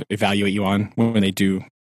principals and stuff evaluate you on when they do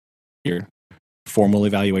your formal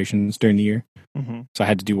evaluations during the year. Mm-hmm. So I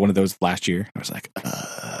had to do one of those last year. I was like,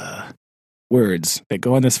 words that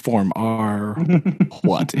go on this form are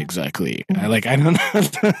what exactly? I don't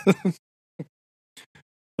know.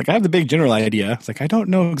 Like I have the big general idea. It's like I don't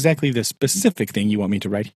know exactly the specific thing you want me to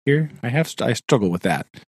write here. I struggle with that.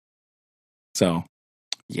 So,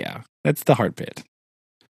 yeah, that's the hard bit.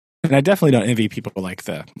 And I definitely don't envy people like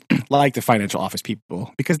the financial office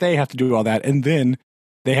people because they have to do all that, and then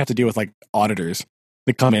they have to deal with like auditors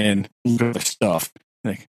that come in, look at the stuff,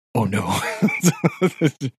 like, oh no,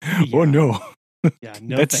 oh no, yeah,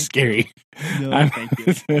 no, that's scary. No,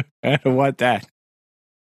 thank you. I don't want that.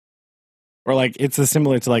 Or like it's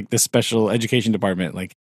similar to like the special education department.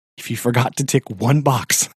 Like if you forgot to tick one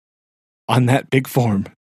box on that big form,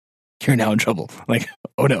 you're now in trouble. Like,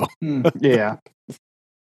 oh no. Yeah.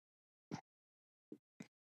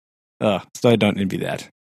 So I don't envy that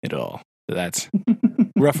at all. So that's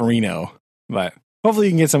rougherino. But hopefully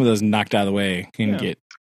you can get some of those knocked out of the way and get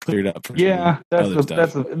cleared up. For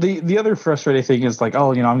that's the other frustrating thing is like,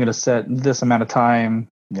 oh, I'm going to set this amount of time,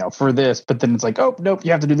 for this, but then it's like, oh, nope, you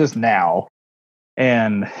have to do this now.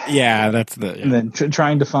 And and then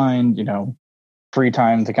trying to find, free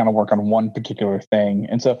time to kind of work on one particular thing.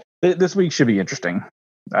 And so this week should be interesting.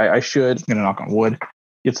 I should, I'm going to knock on wood,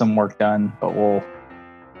 get some work done, but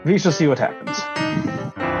we shall see what happens.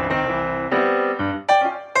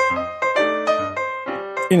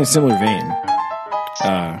 In a similar vein,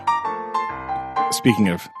 speaking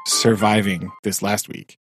of surviving this last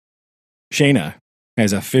week, Shayna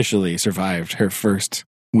has officially survived her first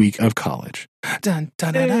week of college. Dun,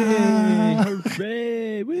 dun, dun, dun.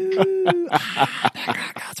 Hooray! Woo! How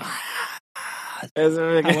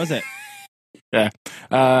was it? Yeah.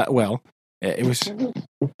 Well, it was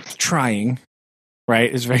trying.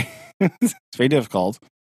 Right? It's very, it's very difficult.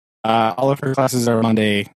 All of her classes are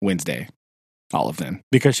Monday, Wednesday. All of them.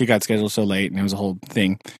 Because she got scheduled so late and it was a whole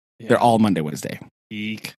thing. Yeah. They're all Monday, Wednesday.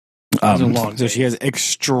 Eek. So she has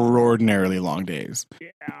extraordinarily long days.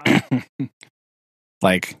 Yeah.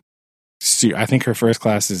 Like, I think her first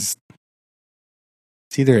class is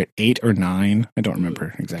it's either at 8 or 9. I don't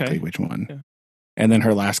remember exactly which one. Yeah. And then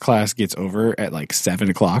her last class gets over at like 7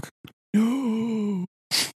 o'clock.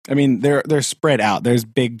 I mean, they're spread out. There's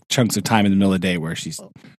big chunks of time in the middle of the day where she's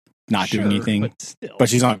not doing anything, but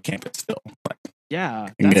she's on campus still. But,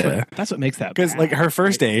 that's what makes that. Because like her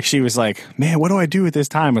first day, she was like, "Man, what do I do at this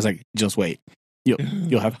time?" I was like, "Just wait.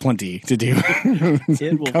 You'll have plenty to do.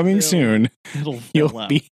 Coming soon. It'll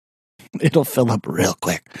fill up real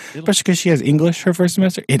quick. Especially because she has English her first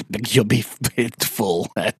semester. It's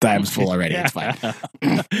full at times. Full already. It's fine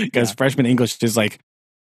because freshman English is like."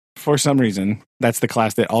 For some reason, that's the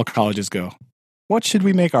class that all colleges go. What should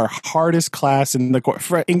we make our hardest class in the course?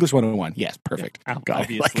 For English 101. Yes, perfect. Yeah,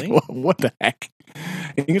 obviously. Like, what the heck?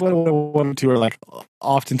 English 101 and 2 are like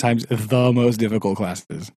oftentimes the most difficult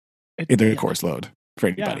classes in the course load for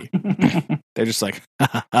anybody. Yeah. They're just like,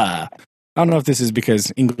 I don't know if this is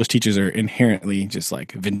because English teachers are inherently just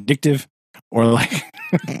like vindictive or like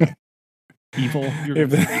evil.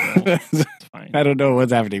 I don't know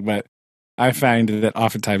what's happening, but I find that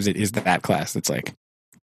oftentimes it is that class that's like,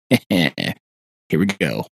 here we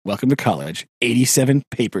go. Welcome to college. 87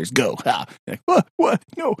 papers. Go. Like, what?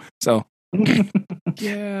 No. So,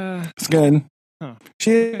 yeah. It's good. Huh.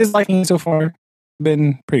 She is liking it so far.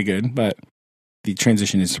 Been pretty good, but the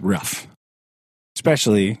transition is rough.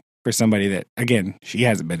 Especially for somebody that, again, she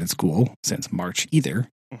hasn't been in school since March either.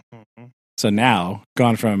 Mm-hmm. So now,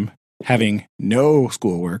 gone from having no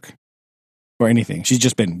schoolwork or anything, she's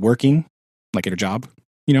just been working. Like at her job,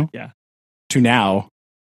 Yeah. To now,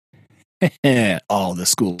 all the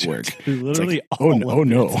schoolwork. Literally, like, oh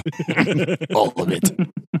no, all of it.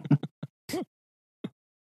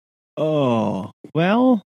 Oh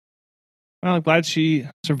well, I'm glad she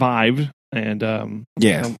survived, and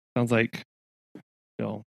sounds like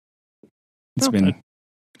it's been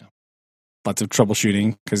lots of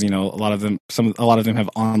troubleshooting because a lot of them have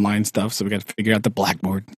online stuff, so we got to figure out the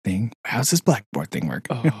Blackboard thing. How's this Blackboard thing work?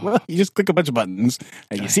 Well, you just click a bunch of buttons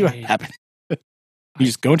and you see what happens. You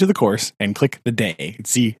just go into the course and click the day and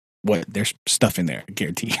see what there's stuff in there. I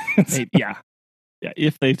guarantee. Yeah.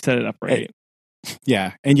 If they've set it up right.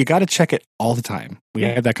 Yeah, and you got to check it all the time. We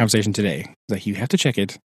had that conversation today. Like you have to check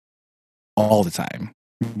it all the time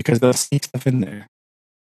because they'll sneak stuff in there.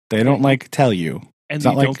 They don't tell you. And it's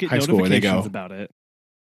you not like don't get high school where they go about it.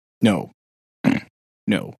 No.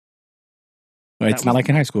 No. It's not like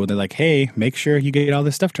in high school. They're like, hey, make sure you get all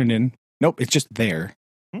this stuff turned in. Nope, it's just there.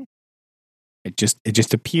 It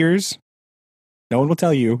just appears. No one will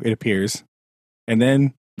tell you it appears. And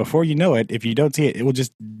then before you know it, if you don't see it, it will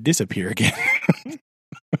just disappear again.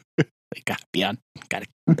 Gotta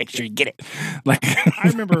make sure you get it. I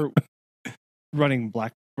remember running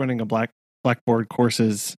Blackboard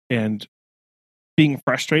courses and being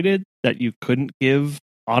frustrated that you couldn't give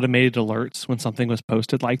automated alerts when something was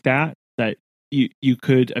posted like that. That you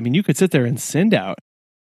could sit there and send out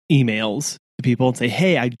emails to people and say,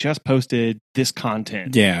 hey, I just posted this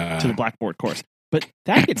content to the Blackboard course. But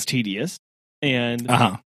that gets tedious. And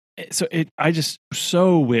so I just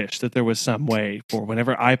so wish that there was some way for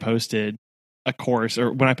whenever I posted a course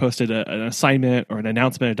or when I posted an assignment or an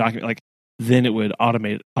announcement, a document, then it would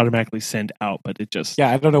automatically send out. But it just...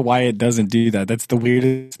 Yeah, I don't know why it doesn't do that. That's the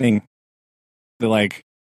weirdest thing.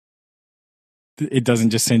 It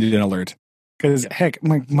doesn't just send you an alert. Because, heck,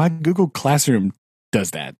 my Google Classroom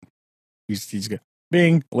does that. You just go,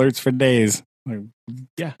 bing, alerts for days.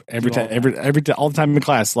 Every time, all the time in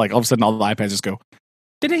class, all of a sudden, all the iPads just go,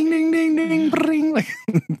 ding, ding, ding, ding, bring.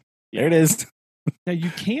 There it is. Now,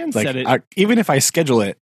 you can set it... even if I schedule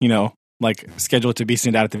it, schedule it to be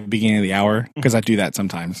sent out at the beginning of the hour, because I do that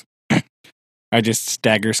sometimes. I just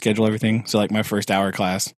stagger schedule everything. So, my first hour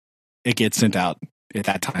class, it gets sent out at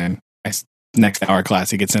that time. Next hour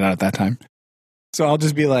class, it gets sent out at that time. So I'll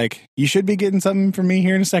just be like, you should be getting something from me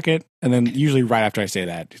here in a second. And then usually right after I say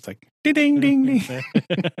that, it's like, ding, ding, ding.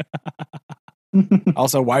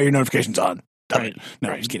 Also, why are your notifications on? Right. No,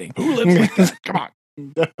 I'm just kidding. Who lives like that? Come on.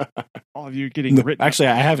 All of you getting written. Actually,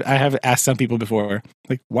 I have asked some people before,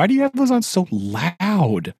 why do you have those on so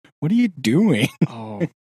loud? What are you doing? Oh.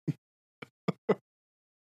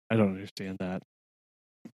 I don't understand that.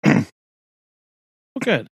 Well,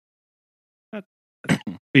 good. That'd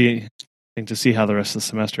be interesting to see how the rest of the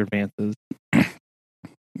semester advances.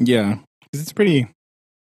 Yeah, it's a pretty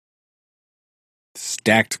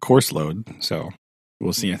stacked course load, so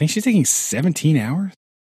we'll see. I think she's taking 17 hours.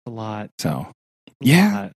 A lot. So,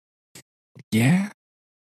 yeah.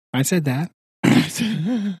 I said that.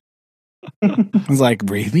 I was like,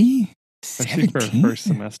 really? Especially for a first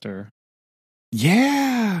semester.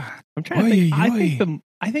 Yeah. I'm trying to think.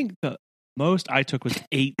 I think the most I took was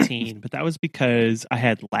 18, but that was because I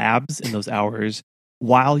had labs in those hours.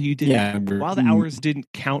 While the hours didn't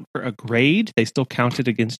count for a grade, they still counted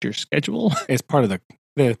against your schedule. It's part of the.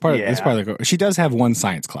 She does have one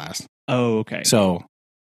science class. Oh, okay. So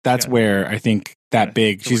that's where I think that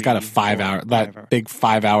big. She's got a 5 hour. Big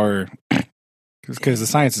 5 hour. Because the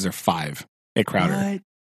sciences are 5 at Crowder. What?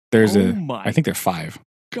 There's I think they're 5.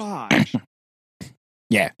 Gosh.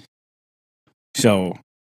 Yeah. So.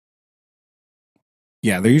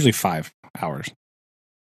 Yeah, they're usually 5 hours.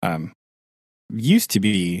 Used to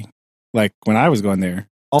be when I was going there.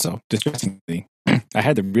 Also, distressingly, I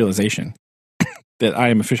had the realization that I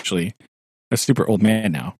am officially a super old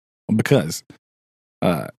man now because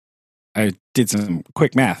I did some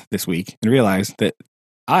quick math this week and realized that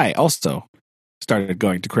I also started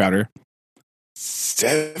going to Crowder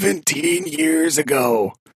 17 years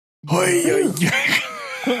ago.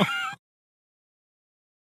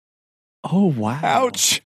 Oh, wow.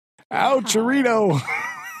 Ouch, Reno.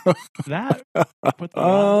 That.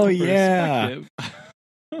 Oh, yeah.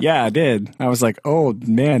 Yeah, I did. I was like, oh,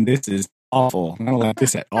 man, this is awful. I don't like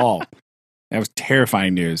this at all. That was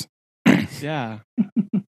terrifying news. Yeah.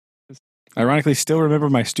 Ironically, still remember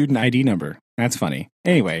my student ID number. That's funny.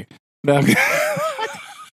 Anyway.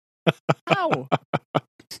 How?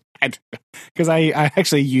 Because I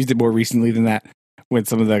actually used it more recently than that with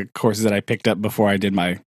some of the courses that I picked up before I did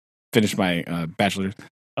finished my bachelor's.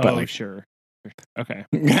 But sure. Okay.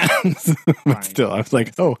 But still, I was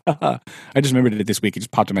like, oh, I just remembered it this week. It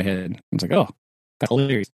just popped in my head. I was like, oh, that's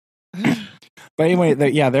hilarious. But anyway,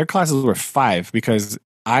 their classes were 5 because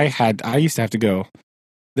I used to have to go.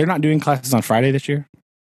 They're not doing classes on Friday this year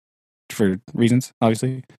for reasons,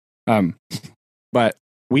 obviously. But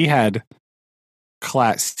we had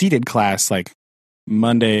seated class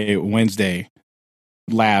Monday, Wednesday,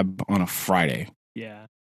 lab on a Friday. Yeah.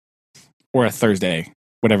 Or a Thursday,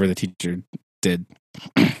 whatever the teacher did.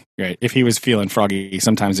 Right. If he was feeling froggy,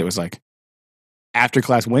 sometimes it was after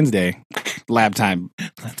class Wednesday, lab time.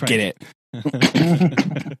 Right. Get it.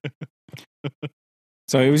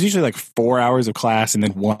 So it was usually like 4 hours of class, and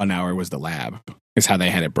then 1 hour was the lab. Is how they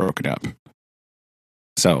had it broken up.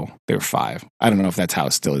 So there were 5. I don't know if that's how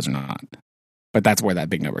it still is or not, but that's where that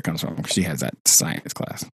big number comes from. Because she has that science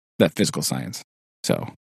class, that physical science. So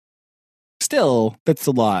still, that's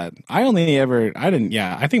a lot. I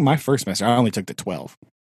think my first semester I only took the 12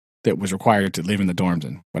 that was required to live in the dorms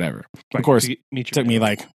and whatever. Right. Of course, it took me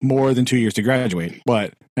like more than 2 years to graduate,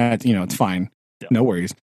 but it's fine. Yeah. No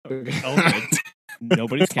worries. Okay.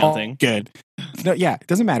 Nobody's counting. Good. No, yeah, it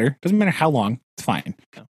doesn't matter. Doesn't matter how long. It's fine.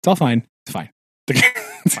 No. It's all fine. It's fine.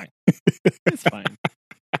 It's fine. It's fine.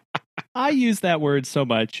 I use that word so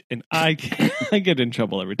much, and I get in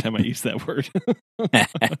trouble every time I use that word.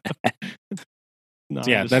 No,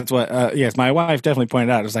 yeah, that's what. Yes, my wife definitely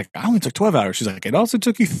pointed out. It was like, I only took 12 hours. She's like, it also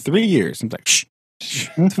took you 3 years. I'm like, shh,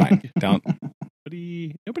 it's fine. Don't.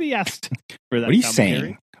 Nobody asked for that. What are you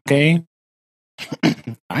saying? Okay.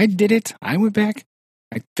 I did it. I went back.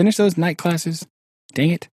 I finished those night classes. Dang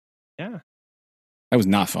it. Yeah. That was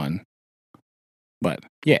not fun. But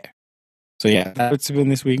yeah. So yeah, that's been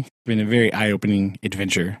this week. Been a very eye-opening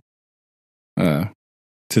adventure to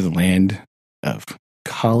the land of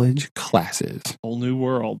college classes. Whole new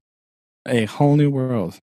world. A whole new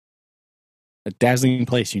world. A dazzling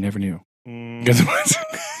place you never knew. Because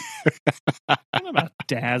I don't know about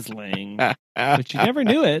dazzling, but you never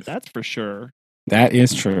knew it. That's for sure. That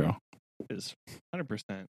is true. Is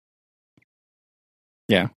 100%.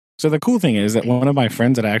 Yeah. So the cool thing is that one of my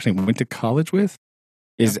friends that I actually went to college with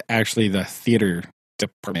is actually the theater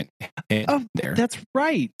department head there. That's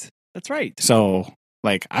right. That's right. So,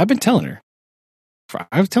 like, I've been telling her.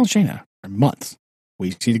 I was telling Shayna for months. We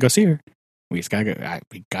need to go see her. We just gotta go.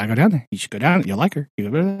 We gotta go down there. You should go down. You'll like her.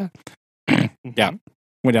 Yeah.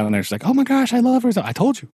 Went down there. She's like, "Oh my gosh, I love her." So I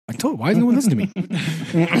told you. Why isn't no one listening to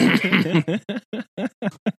me?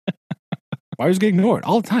 Why was getting ignored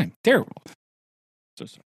all the time? Terrible.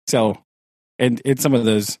 So, and in some of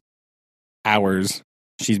those hours,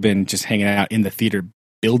 she's been just hanging out in the theater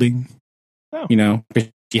building. Oh.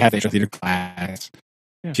 She had the theater class.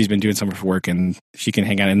 Yeah. She's been doing some of her work, and she can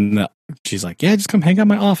hang out she's like, yeah, just come hang out in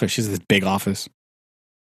my office. She's this big office.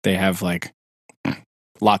 They have like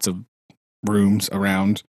lots of rooms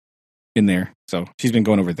around in there. So she's been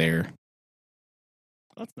going over there.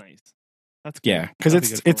 That's nice. That's good. Yeah,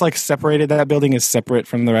 because it's like separated. That building is separate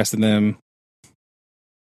from the rest of them.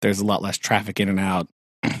 There's a lot less traffic in and out.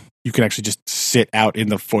 You can actually just sit out in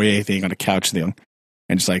the foyer thing on a couch thing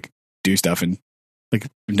and just like do stuff, and like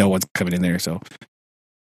no one's coming in there. So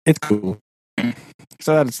it's cool.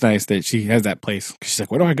 So that's nice that she has that place. She's like,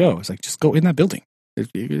 where do I go? It's like, just go in that building.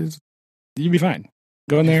 You'll be fine.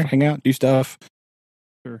 Go in there, hang out, do stuff.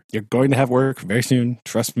 Sure. You're going to have work very soon.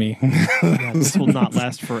 Trust me. Yeah, this will not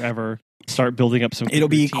last forever. Start building up some. It'll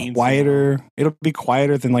be quieter. It'll be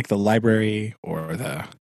quieter than like the library or the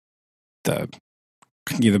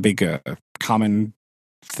big common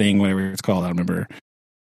thing, whatever it's called. I don't remember.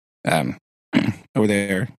 Over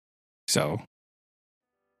there. So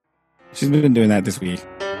she's been doing that this week.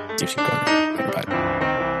 See if she can go there.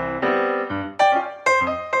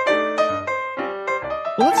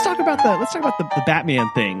 Well, let's talk about the Batman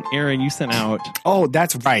thing. Aaron, you sent out. Oh,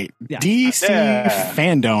 that's right. Yeah. DC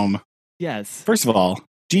fandom. Yes. First of all,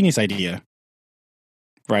 genius idea.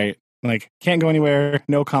 Right? Like, can't go anywhere.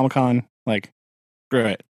 No Comic-Con. Like, screw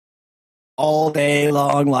it. All day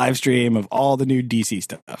long live stream of all the new DC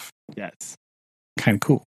stuff. Yes. Kind of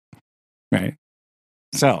cool. Right?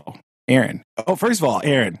 So, Aaron. Oh, first of all,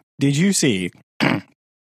 Aaron, did you see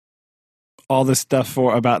all the stuff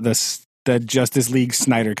about the Justice League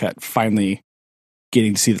Snyder Cut finally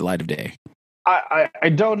getting to see the light of day? I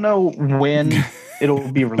don't know when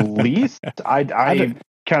it'll be released. I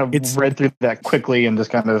kind of read through that quickly and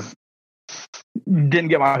just kind of didn't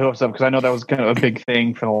get my hopes up because I know that was kind of a big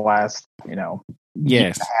thing for the last, year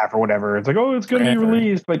and a half or whatever. It's like, oh, it's going to be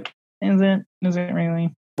released, but is it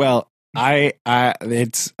really? Well,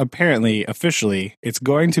 it's apparently officially it's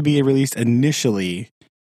going to be released initially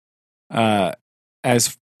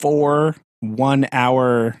as 4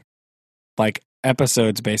 1-hour like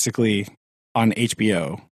episodes basically on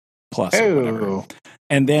HBO Plus or whatever.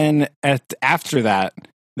 And then after that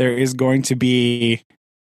there is going to be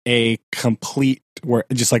a complete where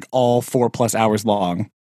just like all 4+ hours long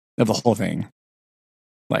of the whole thing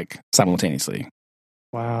like simultaneously.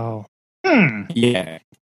 Wow. Yeah.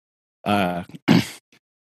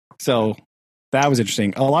 So that was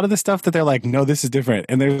interesting. A lot of the stuff that they're like, no, this is different.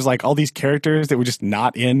 And there's like all these characters that were just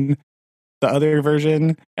not in the other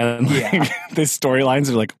version. And like the storylines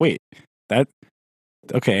are like, wait, that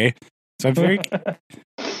okay. So I'm very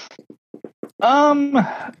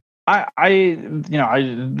The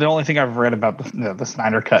only thing I've read about the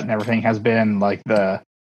Snyder Cut and everything has been like the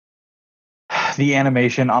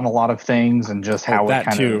animation on a lot of things and just how that it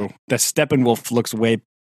kind too. of. The Steppenwolf looks way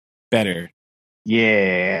better,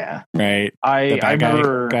 Yeah, right? I bad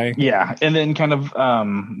remember. guy? Yeah, and then kind of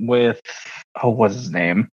with what's his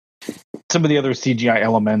name? Some of the other CGI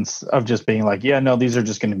elements of just being like, yeah, no, these are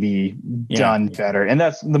just going to be done better, and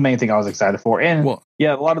that's the main thing I was excited for. And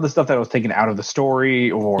a lot of the stuff that was taken out of the story,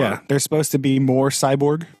 or there's supposed to be more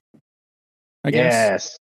cyborg, I guess.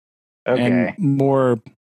 Yes. Okay. And more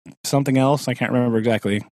something else. I can't remember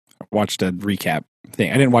exactly. I watched a recap thing.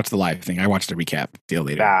 I didn't watch the live thing. I watched a recap deal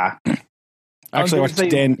later. Actually, I watched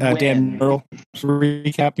Dan Merle's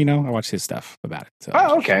recap. I watched his stuff about it. So.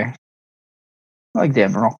 Oh, okay. I like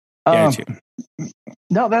Dan Merle. Too.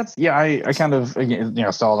 No, that's I kind of saw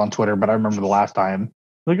it on Twitter, but I remember the last time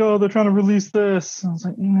like, oh, they're trying to release this. I was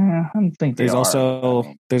like, nah, I don't think there's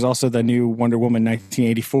also the new Wonder Woman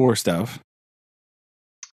 1984 stuff.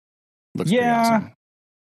 Looks pretty awesome.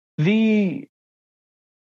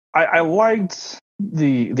 I liked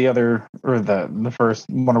the other or the first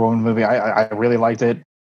Wonder Woman movie. I really liked it.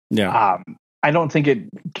 Yeah. I don't think it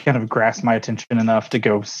kind of grasped my attention enough to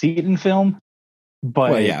go see it in film.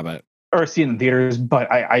 But or see it in theaters,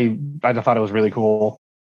 but I thought it was really cool.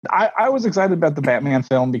 I was excited about the Batman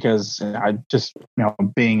film because I just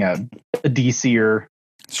being a DCer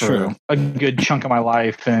for a good chunk of my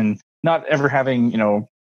life and not ever having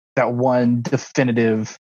that one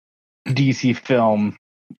definitive DC film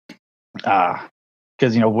because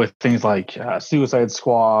with things like Suicide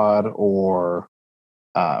Squad or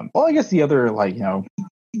I guess the other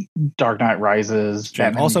Dark Knight Rises,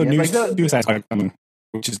 Batman, also new Suicide Squad coming,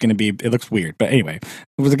 which is going to be, it looks weird, but anyway,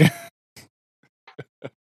 it was a good.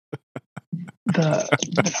 The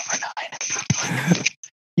number 9.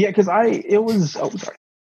 Yeah, because it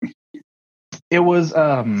was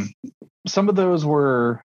some of those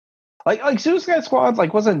were like Suicide Squad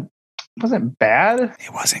wasn't bad.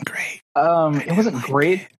 It wasn't great. It wasn't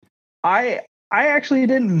great. I actually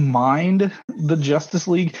didn't mind the Justice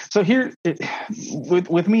League. So here,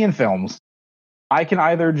 with me in films, I can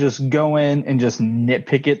either just go in and just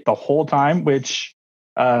nitpick it the whole time, which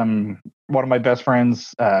one of my best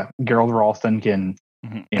friends, Gerald Ralston, can,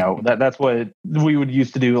 that's what we would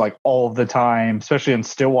used to do all the time, especially in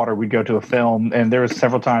Stillwater. We'd go to a film and there was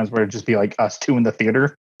several times where it'd just be us two in the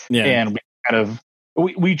theater. Yeah. And we kind of,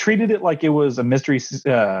 we treated it like it was a Mystery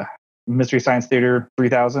Science Theater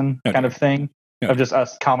 3000 kind of thing of just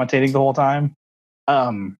us commentating the whole time.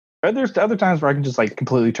 There's other times where I can just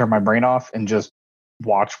completely turn my brain off and just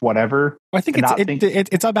watch whatever. I think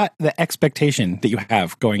it's about the expectation that you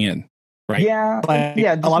have going in, right? Yeah,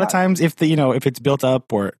 a lot of times if if it's built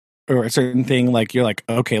up or a certain thing, you're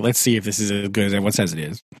okay, let's see if this is as good as everyone says it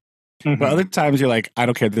is. Mm-hmm. But other times you're I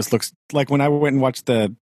don't care. This looks like when I went and watched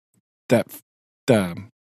the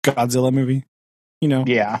Godzilla movie.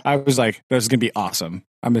 I was this is gonna be awesome.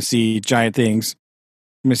 I'm gonna see giant things.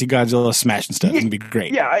 I'm gonna see Godzilla smashing stuff. It's gonna be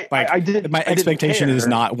great. Yeah, I did. My expectation is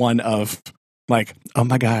not one of oh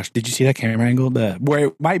my gosh, did you see that camera angle? Where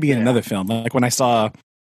it might be in another film, when I saw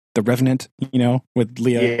The Revenant, with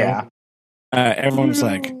Leo. Yeah. Everyone was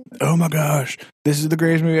oh my gosh, this is the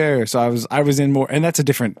greatest movie ever. So I was in more, and that's a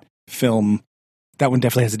different film. That one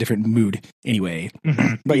definitely has a different mood anyway.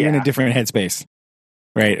 But you're in a different headspace,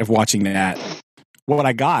 right? Of watching that. What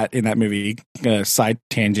I got in that movie, side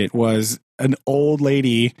tangent, was an old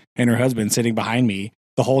lady and her husband sitting behind me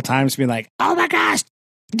the whole time, just being oh my gosh,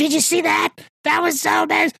 did you see that? That was so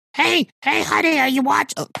nice. Hey, honey, are you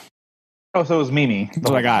watching? Oh, so it was Mimi. That's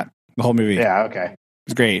what I got. The whole movie. Yeah, okay. It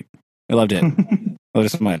was great. I loved it. I loved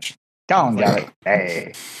it so much. Colin got it.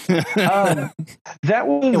 Hey. That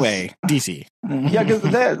was... Anyway, DC. Yeah, because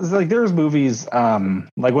there's movies, when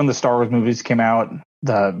the Star Wars movies came out,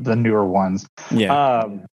 the newer ones. Yeah.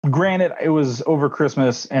 Granted, it was over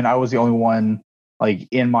Christmas, and I was the only one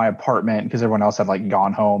in my apartment because everyone else had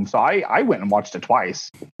gone home. So I went and watched it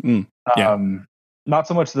twice. Not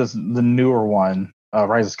so much the newer one,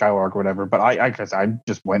 Rise of Skywalker or whatever, but I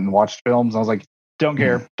just went and watched films. I was don't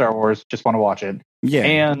care, Star Wars, just want to watch it. Yeah.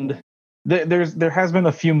 And there has been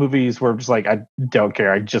a few movies where I'm just I don't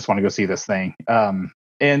care, I just want to go see this thing. And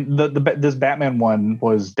this Batman one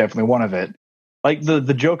was definitely one of it.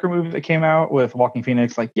 The Joker movie that came out with Joaquin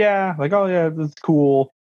Phoenix, oh yeah, that's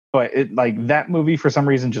cool. But it that movie for some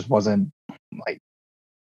reason just wasn't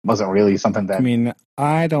really something that. I mean,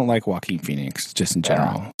 I don't like Joaquin Phoenix just in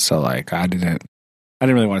general, so I didn't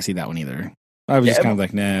really want to see that one either. I was just kind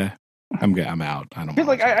of nah, I'm good, I'm out. I don't.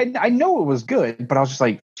 Because I know it was good, but I was just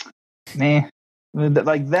nah.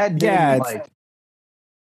 Like that didn't Yeah, like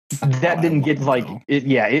that didn't get like it.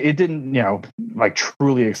 Yeah, it didn't like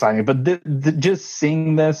truly exciting. But just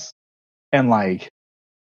seeing this and like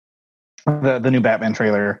the new Batman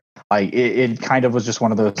trailer, like it kind of was just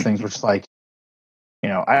one of those things where it's like,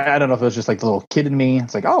 I don't know if it was just like the little kid in me.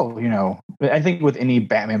 It's like, oh, I think with any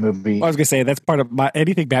Batman movie, I was gonna say that's part of my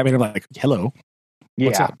anything Batman. I'm like, hello,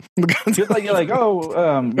 what's yeah, up? just like you're like,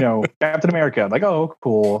 Captain America, like, oh,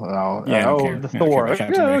 cool, Yeah, I don't care. the I don't care Thor, about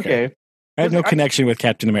Captain America. okay. I have no connection with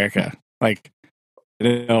Captain America. Like,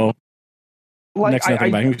 next nothing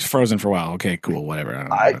about him. He was frozen for a while. Okay, cool, whatever.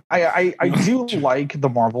 I do like the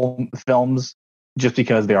Marvel films just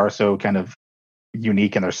because they are so kind of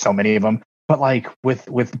unique and there's so many of them. But like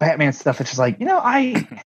with Batman stuff, it's just like I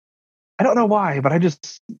don't know why, but I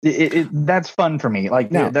just that's fun for me.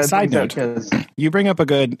 Like now, that's side note, you bring up a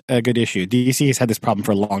good issue. DC has had this problem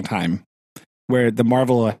for a long time, where the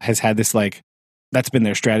Marvel has had this like that's been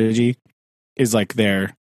their strategy, is like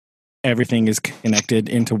everything is connected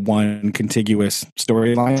into one contiguous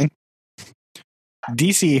storyline.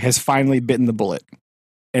 DC has finally bitten the bullet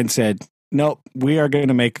and said, nope, we are going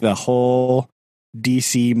to make the whole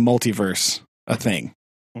DC multiverse a thing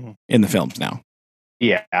in the films now.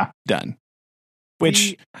 Yeah. Done.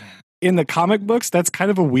 Which in the comic books, that's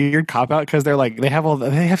kind of a weird cop out because they're like, they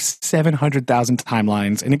have 700,000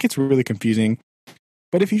 timelines and it gets really confusing.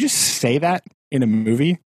 But if you just say that in a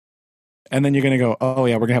movie, and then you're going to go, oh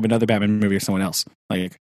yeah, we're going to have another Batman movie with someone else.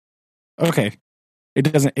 Like, okay.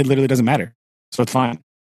 It literally doesn't matter. So it's fine.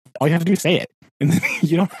 All you have to do is say it. And then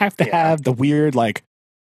you don't have to have the weird, like,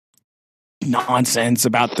 nonsense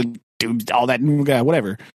about the dude, all that,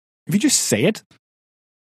 whatever. If you just say it,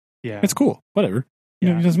 it's cool. Whatever.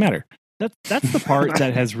 It doesn't matter. That's the part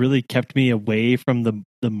that has really kept me away from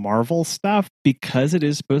the Marvel stuff because it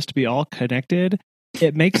is supposed to be all connected.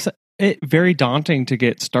 It makes it very daunting to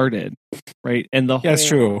get started, right? And that's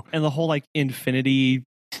true. And the whole like infinity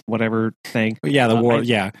whatever thing. Yeah, the war.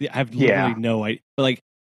 I have literally no idea. But like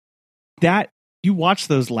that, you watch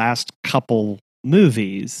those last couple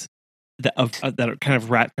movies that are kind of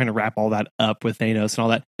wrap all that up with Thanos and all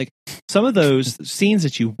that. Like some of those scenes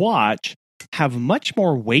that you watch have much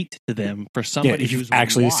more weight to them for somebody if you've who's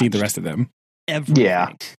actually seen the rest of them.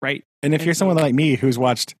 Everything, right? And if you're someone like me who's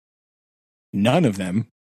watched none of them,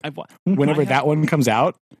 whenever that one comes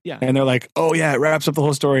out, and they're like, "Oh yeah, it wraps up the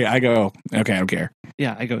whole story," I go, "Okay, I don't care."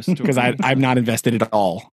 Yeah, I go because I'm not invested at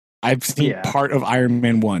all. I've seen part of Iron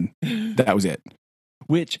Man 1. That was it.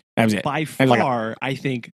 Which by far, I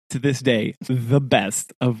think to this day, the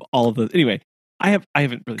best of all of those. Anyway, I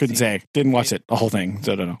haven't really couldn't say. Didn't watch it the whole thing,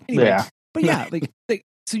 so I don't know. Anyway, but yeah,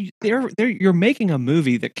 so you're making a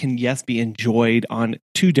movie that can be enjoyed on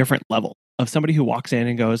two different levels. Of somebody who walks in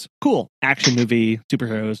and goes, cool, action movie,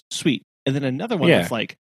 superheroes, sweet. And then another one that's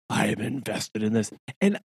like, I'm invested in this.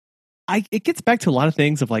 And it gets back to a lot of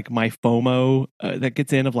things of like my FOMO that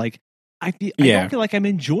gets in of like, I don't feel like I'm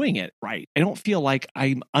enjoying it right. I don't feel like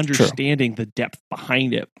I'm understanding the depth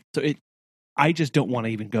behind it. So I just don't want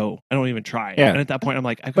to even go. I don't even try. Yeah. And at that point, I'm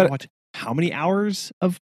like, I've got to watch how many hours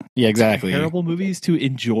of terrible movies to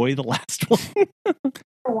enjoy the last one?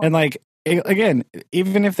 And like, again,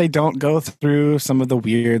 even if they don't go through some of the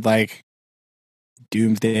weird, like,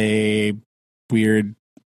 doomsday, weird,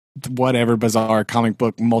 whatever, bizarre comic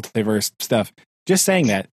book multiverse stuff, just saying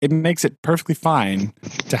that, it makes it perfectly fine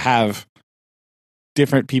to have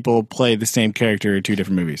different people play the same character in two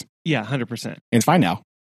different movies. Yeah, 100%. And it's fine now.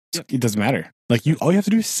 Yep. It doesn't matter. Like, all you have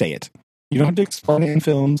to do is say it. You don't have to explain it in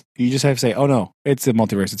films. You just have to say, oh no, it's a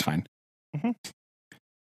multiverse, it's fine. Mm-hmm.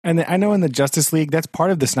 And I know in the Justice League, that's part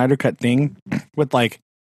of the Snyder Cut thing with like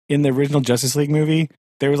in the original Justice League movie,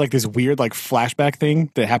 there was like this weird like flashback thing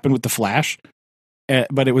that happened with the Flash,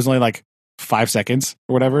 but it was only like 5 seconds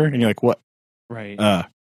or whatever. And you're like, what? Right.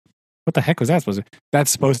 What the heck was that supposed to be? That's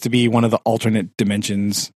supposed to be one of the alternate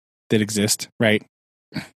dimensions that exist, right?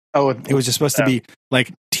 Oh, it was just supposed to be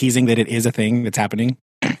like teasing that it is a thing that's happening.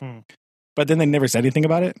 But then they never said anything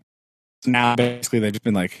about it. So now basically they've just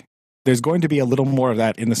been like, there's going to be a little more of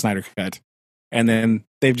that in the Snyder Cut. And then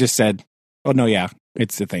they've just said, oh, no, yeah,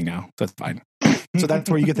 it's a thing now. So it's fine. So that's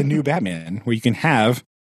where you get the new Batman, where you can have,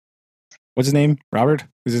 what's his name? Robert?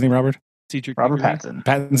 Is his name Robert? Robert Pattinson.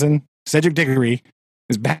 Pattinson. Cedric Diggory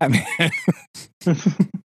is Batman.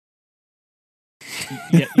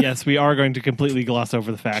 Yes, we are going to completely gloss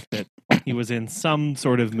over the fact that he was in some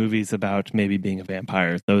sort of movies about maybe being a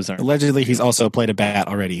vampire. Those aren't. Allegedly, he's also played a bat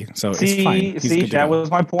already, so it's fine. That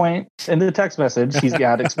was my point in the text message. He's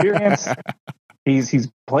got experience. He's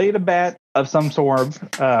played a bat of some sort.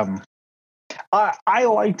 I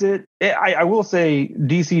liked it. I will say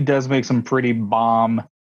DC does make some pretty bomb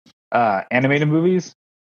animated movies.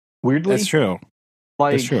 Weirdly, That's true.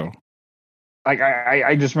 Like, That's true. Like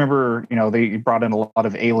I just remember, they brought in a lot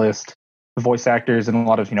of A-list voice actors and a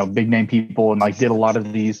lot of big name people, and like did a lot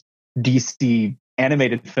of these DC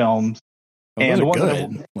animated films. Well, And those the are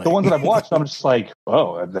ones, good. the ones that I've watched, I'm just like,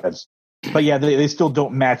 oh, that's. But yeah, they still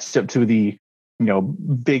don't match up to the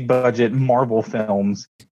big budget Marvel films.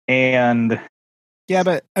 And Yeah,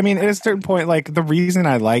 but I mean, at a certain point, like the reason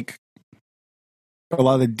I like a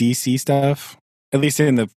lot of the DC stuff, at least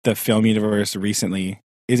in the film universe recently,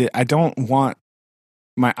 is I don't want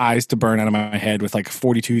my eyes to burn out of my head with like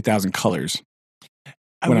 42,000 colors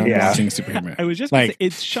when I'm watching Superman. I was just like,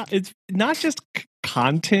 it's not just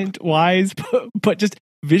content wise, but just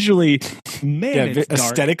visually, man, it's dark.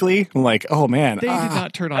 Aesthetically, like, oh man, they did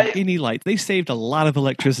not turn on any lights. They saved a lot of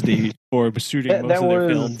electricity for shooting most of their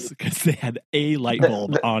films because they had a light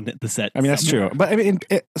bulb on the set. I mean, that's true, but I mean,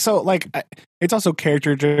 it's also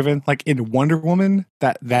character driven. Like in Wonder Woman,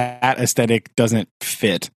 that aesthetic doesn't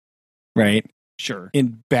fit, right? Sure.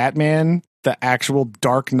 In Batman, the actual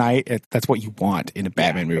Dark Knight, that's what you want in a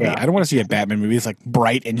Batman movie. I don't want to see a Batman movie that's like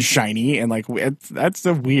bright and shiny and like that's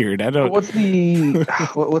so weird. I don't. What's the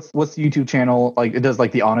YouTube channel? Like it does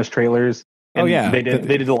like the honest trailers. And they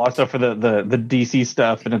did a lot of stuff for the DC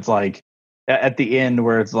stuff, and it's like at the end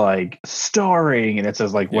where it's like starring and it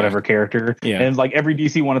says like whatever character, and like every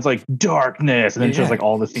DC one, it's like darkness, and then it shows like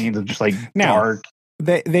all the scenes of just like dark.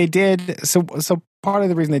 They did so part of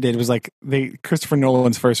the reason they did was like Christopher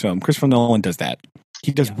Nolan's first film. Christopher Nolan does that.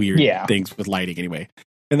 He does weird things with lighting anyway.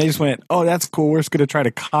 And they just went, oh, that's cool. We're just going to try to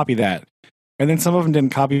copy that. And then some of them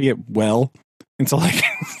didn't copy it well. And so like,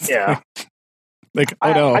 like,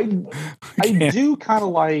 oh no. I do kind of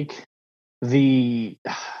like I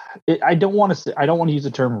don't want to use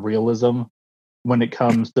the term realism when it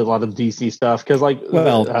comes to a lot of DC stuff, because like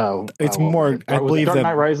it's more I believe Dark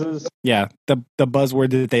Knight Rises. Yeah, the buzzword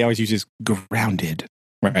that they always use is grounded.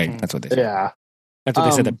 Right, that's what they say. Yeah, that's what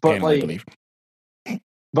they said at the panel, I believe.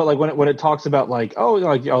 But like when it talks about like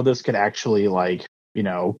this could actually like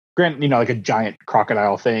like a giant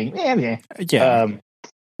crocodile thing. Yeah.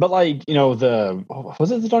 But like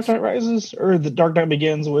was it the Dark Knight Rises or the Dark Knight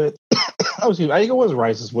Begins with? I think it was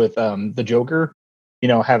Rises with the Joker.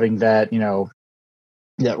 Having that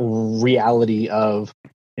that reality of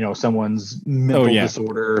someone's mental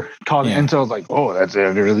disorder, and so I was like, oh, that's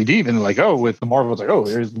really deep, and like, oh, with the Marvel, it's like, oh,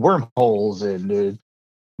 there's wormholes, and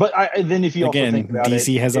but then if you also think about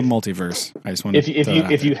DC has a multiverse. I just want to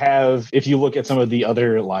if you look at some of the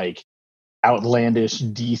other like outlandish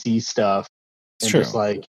DC stuff, it's true. Just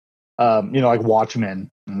like like Watchmen,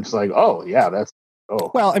 and it's like, oh yeah, that's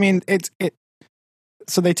well, I mean, it.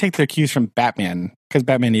 So they take their cues from Batman because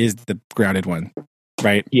Batman is the grounded one,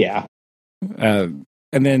 right? Yeah.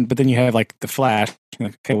 But then you have like the Flash.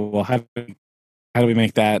 Like, okay, well, how do we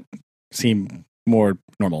make that seem more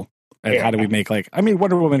normal? And how do we make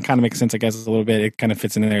Wonder Woman kind of makes sense, I guess, a little bit. It kind of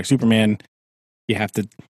fits in there. Superman, you have to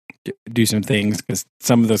do some things because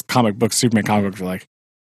some of those Superman comic books are like,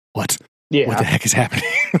 what? Yeah. What the heck is happening?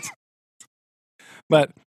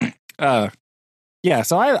 But yeah,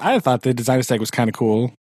 so I thought the design aesthetic was kind of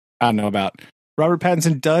cool. I don't know about Robert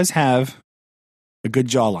Pattinson does have a good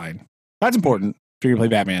jawline. That's important if you're going to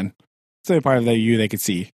play Batman. It's the part of you they could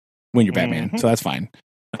see when you're Batman, so that's fine.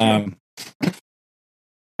 I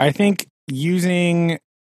think using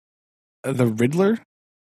the Riddler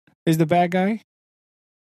is the bad guy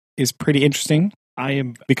is pretty interesting.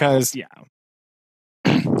 Because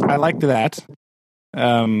I liked that.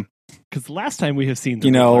 Because last time we have seen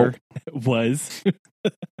the Riddler was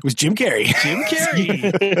Jim Carrey. Jim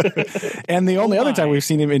Carrey. And the only other time we've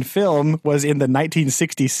seen him in film was in the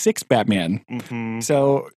 1966 Batman. Mm-hmm.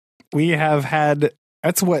 So we have had,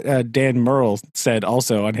 that's what Dan Murrell said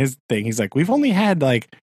also on his thing. He's like, we've only had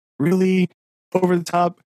like really over the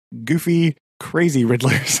top, goofy, crazy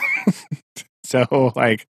Riddlers. So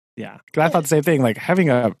like, yeah, I thought the same thing. Like having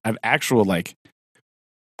an actual like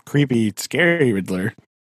creepy, scary Riddler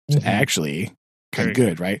is actually kind of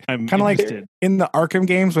good, right? Kind of like in the Arkham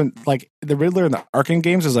games when like the Riddler in the Arkham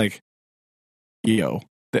games was like,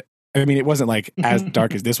 I mean, it wasn't like as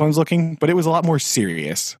dark as this one's looking, but it was a lot more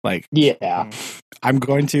serious. Like, I'm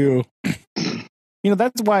going to,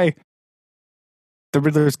 that's why the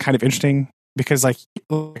Riddler is kind of interesting because, like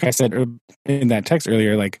I said in that text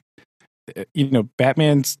earlier, like, one of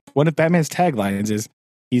Batman's taglines is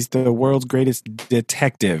he's the world's greatest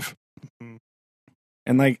detective.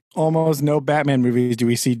 And like almost no Batman movies do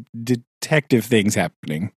we see detective things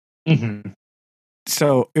happening. Mm-hmm.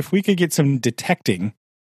 So if we could get some detecting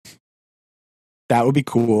that would be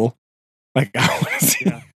cool. Like I want to see,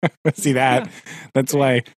 see that. Yeah. That's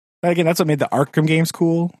why. Again, that's what made the Arkham games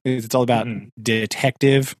cool. Is it's all about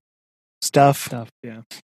detective stuff. Yeah,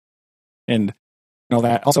 and all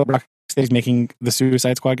that. Also, Rocksteady's making the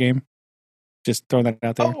Suicide Squad game. Just throwing that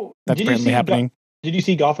out there. Oh, that's apparently happening. Did you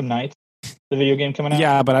see Gotham Knights, the video game coming out?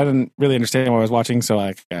 Yeah, but I didn't really understand what I was watching, so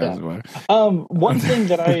like, one thing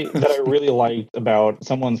that I really liked about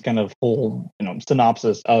someone's kind of whole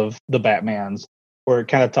synopsis of the Batmans, where it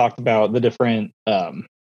kind of talked about the different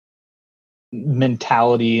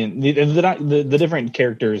mentality and the different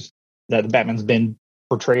characters that the Batman's been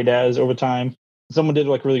portrayed as over time. Someone did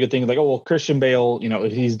like really good things, like, oh well, Christian Bale,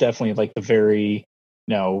 he's definitely like the very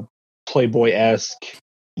Playboy-esque,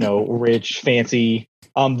 rich, fancy.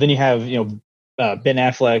 Then you have Ben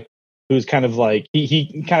Affleck, who's kind of like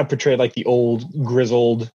he kind of portrayed like the old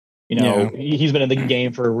grizzled. He's been in the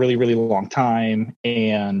game for a really, really long time,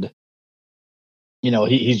 and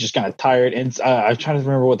he's just kind of tired. And I'm trying to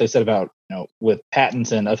remember what they said about with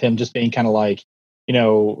Pattinson, of him just being kind of like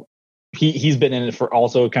he's been in it for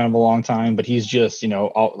also kind of a long time, but he's just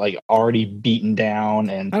already beaten down.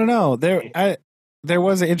 And I don't know, there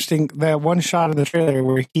was an interesting that one shot in the trailer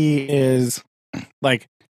where he is like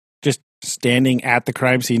just standing at the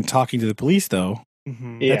crime scene talking to the police, though.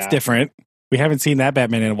 Mm-hmm. That's different. We haven't seen that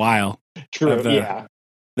Batman in a while. True.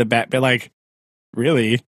 The Batman, like,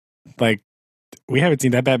 really, like, we haven't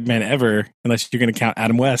seen that Batman ever, unless you're going to count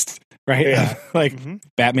Adam West, right? Yeah. Like,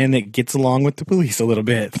 Batman that gets along with the police a little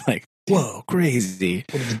bit. Like, whoa, crazy.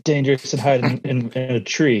 It's dangerous and hide in a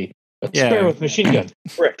tree. A sparrow with a machine gun.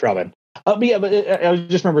 Correct, Robin. I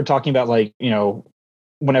just remember talking about, like,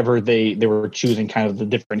 whenever they were choosing kind of the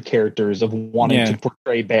different characters of wanting to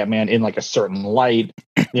portray Batman in like a certain light,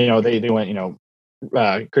 they went,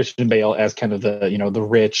 Christian Bale as kind of the, the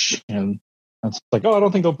rich, and it's like, oh, I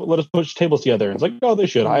don't think they'll let us push tables together. And it's like, oh, they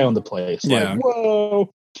should. I own the place. Yeah. Like,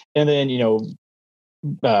 whoa. And then,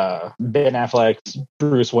 Ben Affleck's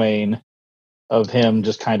Bruce Wayne, of him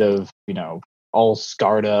just kind of, all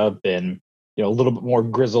scarred up and, a little bit more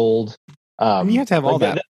grizzled. You have to have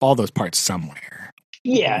all those parts somewhere.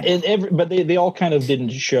 Yeah, and but they all kind of didn't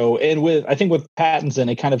show. And I think with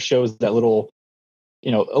Pattinson, it kind of shows that little,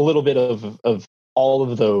 a little bit of all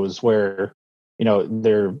of those where,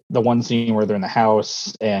 they're the one scene where they're in the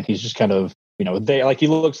house and he's just kind of, he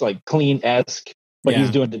looks like clean-esque, but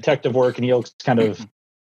he's doing detective work and he looks kind of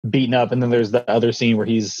beaten up. And then there's the other scene where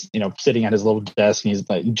he's, sitting at his little desk and he's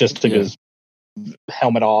like, just took his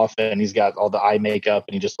helmet off and he's got all the eye makeup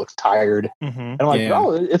and he just looks tired. And I'm like,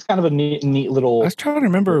 oh, it's kind of a neat little. I was trying to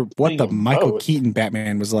remember what the Michael Keaton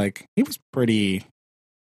Batman was like. He was pretty.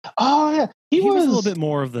 Oh yeah, he was a little bit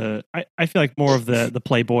more of the. I feel like more of the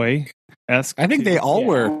Playboy-esque. I think they all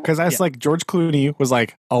were, because that's like George Clooney was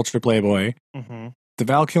like ultra Playboy. The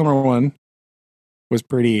Val Kilmer one was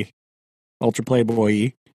pretty ultra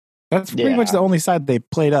Playboy-y. That's pretty much the only side they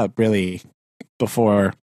played up really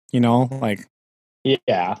before. Like.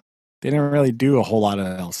 Yeah, they didn't really do a whole lot of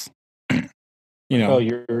else. Oh,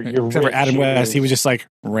 you're except for Adam West, he was just like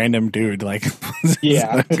random dude. Like,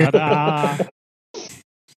 yeah.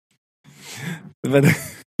 But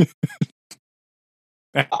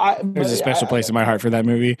there's a special place in my heart for that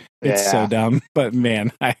movie. It's so dumb, but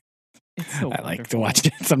man, I like to watch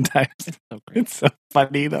it sometimes. It's so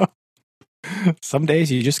funny though. Some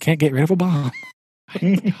days you just can't get rid of a bomb.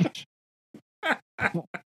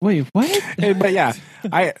 Wait, what? But yeah,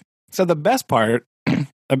 so the best part,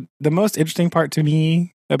 the most interesting part to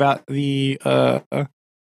me about the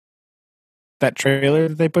that trailer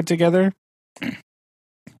that they put together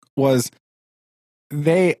was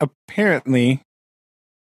they apparently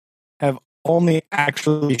have only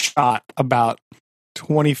actually shot about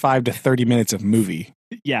 25 to 30 minutes of movie.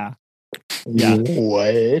 Yeah.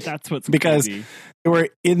 What? That's what's because crazy. They were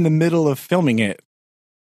in the middle of filming it.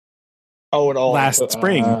 Last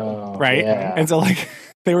spring, right? Yeah. And so, like,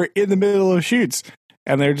 they were in the middle of shoots,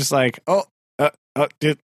 and they're just like,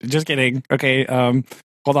 dude, just kidding. Okay,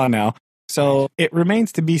 hold on now. So it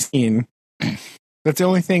remains to be seen. That's the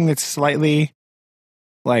only thing that's slightly,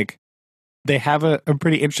 like, they have a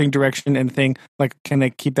pretty interesting direction and thing. Like, can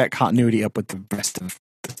they keep that continuity up with the rest of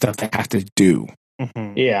the stuff they have to do?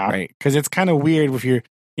 Yeah. Right? Because it's kind of weird if you're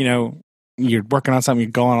working on something, you're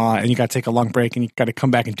going on, and you got to take a long break, and you got to come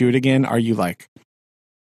back and do it again. Are you like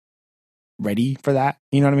ready for that?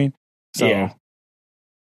 You know what I mean? So,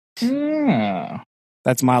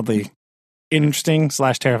 that's mildly interesting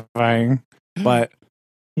 / terrifying, but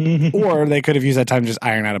or they could have used that time to just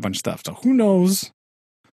iron out a bunch of stuff. So who knows?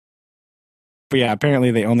 But yeah, apparently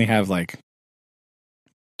they only have like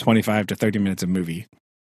 25 to 30 minutes of movie.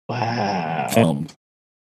 Wow. filmed.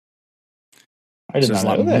 I did There's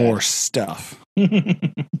not a lot know that. more stuff.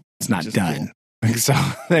 It's not Just done. So,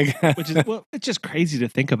 like, Which is it's just crazy to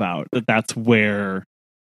think about that. That's where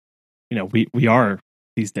we are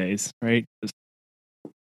these days, right?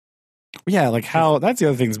 yeah, like how that's the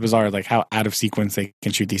other thing that's bizarre, like how out of sequence they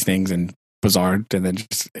can shoot these things and bizarre, and then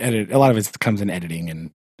just edit. A lot of it comes in editing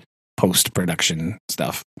and post production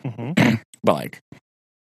stuff. Mm-hmm. But like,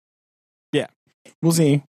 yeah, we'll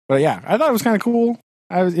see. But yeah, I thought it was kind of cool.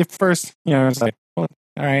 I was at first, it's like, well,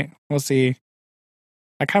 all right, we'll see.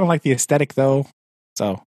 I kind of like the aesthetic though,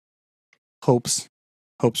 so hopes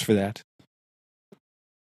for that.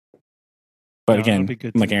 But No, again, it'll be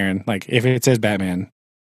good like to- Aaron, like if it says Batman,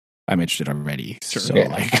 I'm interested already. Sure. So Yeah.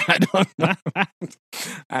 like, I don't know.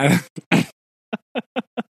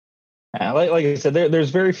 Like I said, there's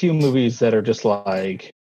very few movies that are just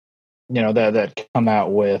like, that come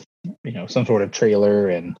out with, some sort of trailer.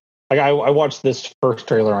 And like I watched this first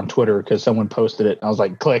trailer on Twitter because someone posted it. And I was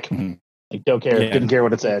like, click. Mhm. Like, don't care. Yeah. Didn't care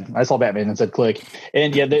what it said. I saw Batman and said click.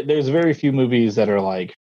 And yeah, there's very few movies that are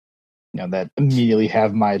like, that immediately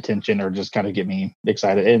have my attention or just kind of get me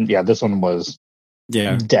excited. And yeah, this one was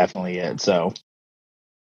Yeah. definitely it. So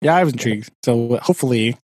Yeah, I was intrigued. So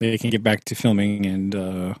hopefully they can get back to filming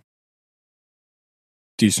and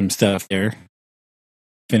do some stuff there.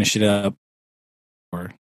 Finish it up.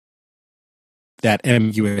 Or that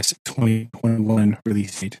MUS 2021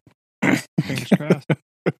 release date. Fingers crossed.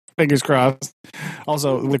 Fingers crossed.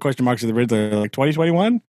 Also, the question marks of the Riddler, like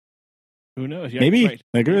 2021? Who knows? Yeah, Maybe. right.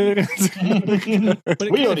 Like, We But it don't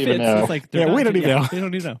kinda even fits. know. It's like Yeah, we don't even know. They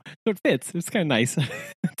don't even know. So it fits. It's kind of nice.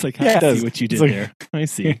 It's like, Yeah, I it does. see what you It's did like- there. I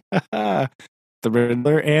see. the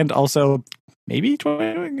Riddler, and also maybe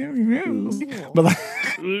 2021. But like,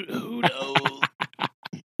 Who knows?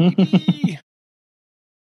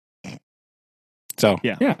 so,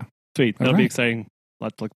 Yeah. yeah. Sweet. That'll be right. exciting.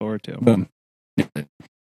 Lot to look forward to. Boom.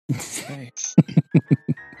 Okay.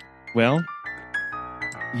 Well,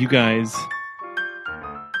 you guys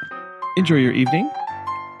enjoy your evening.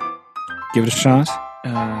 Give it a shot.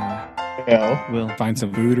 We'll Find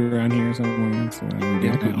some food around here somewhere. So go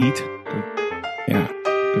eat. Yeah.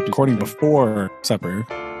 Go do Recording something before supper.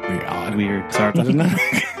 Very odd. weird. Sorry about It's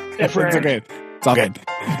that. okay. It's all good.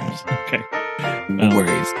 Okay. No Well,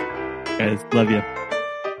 worries. Guys, love you.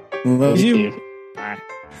 Love you. Steve. Bye.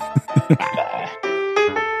 Bye.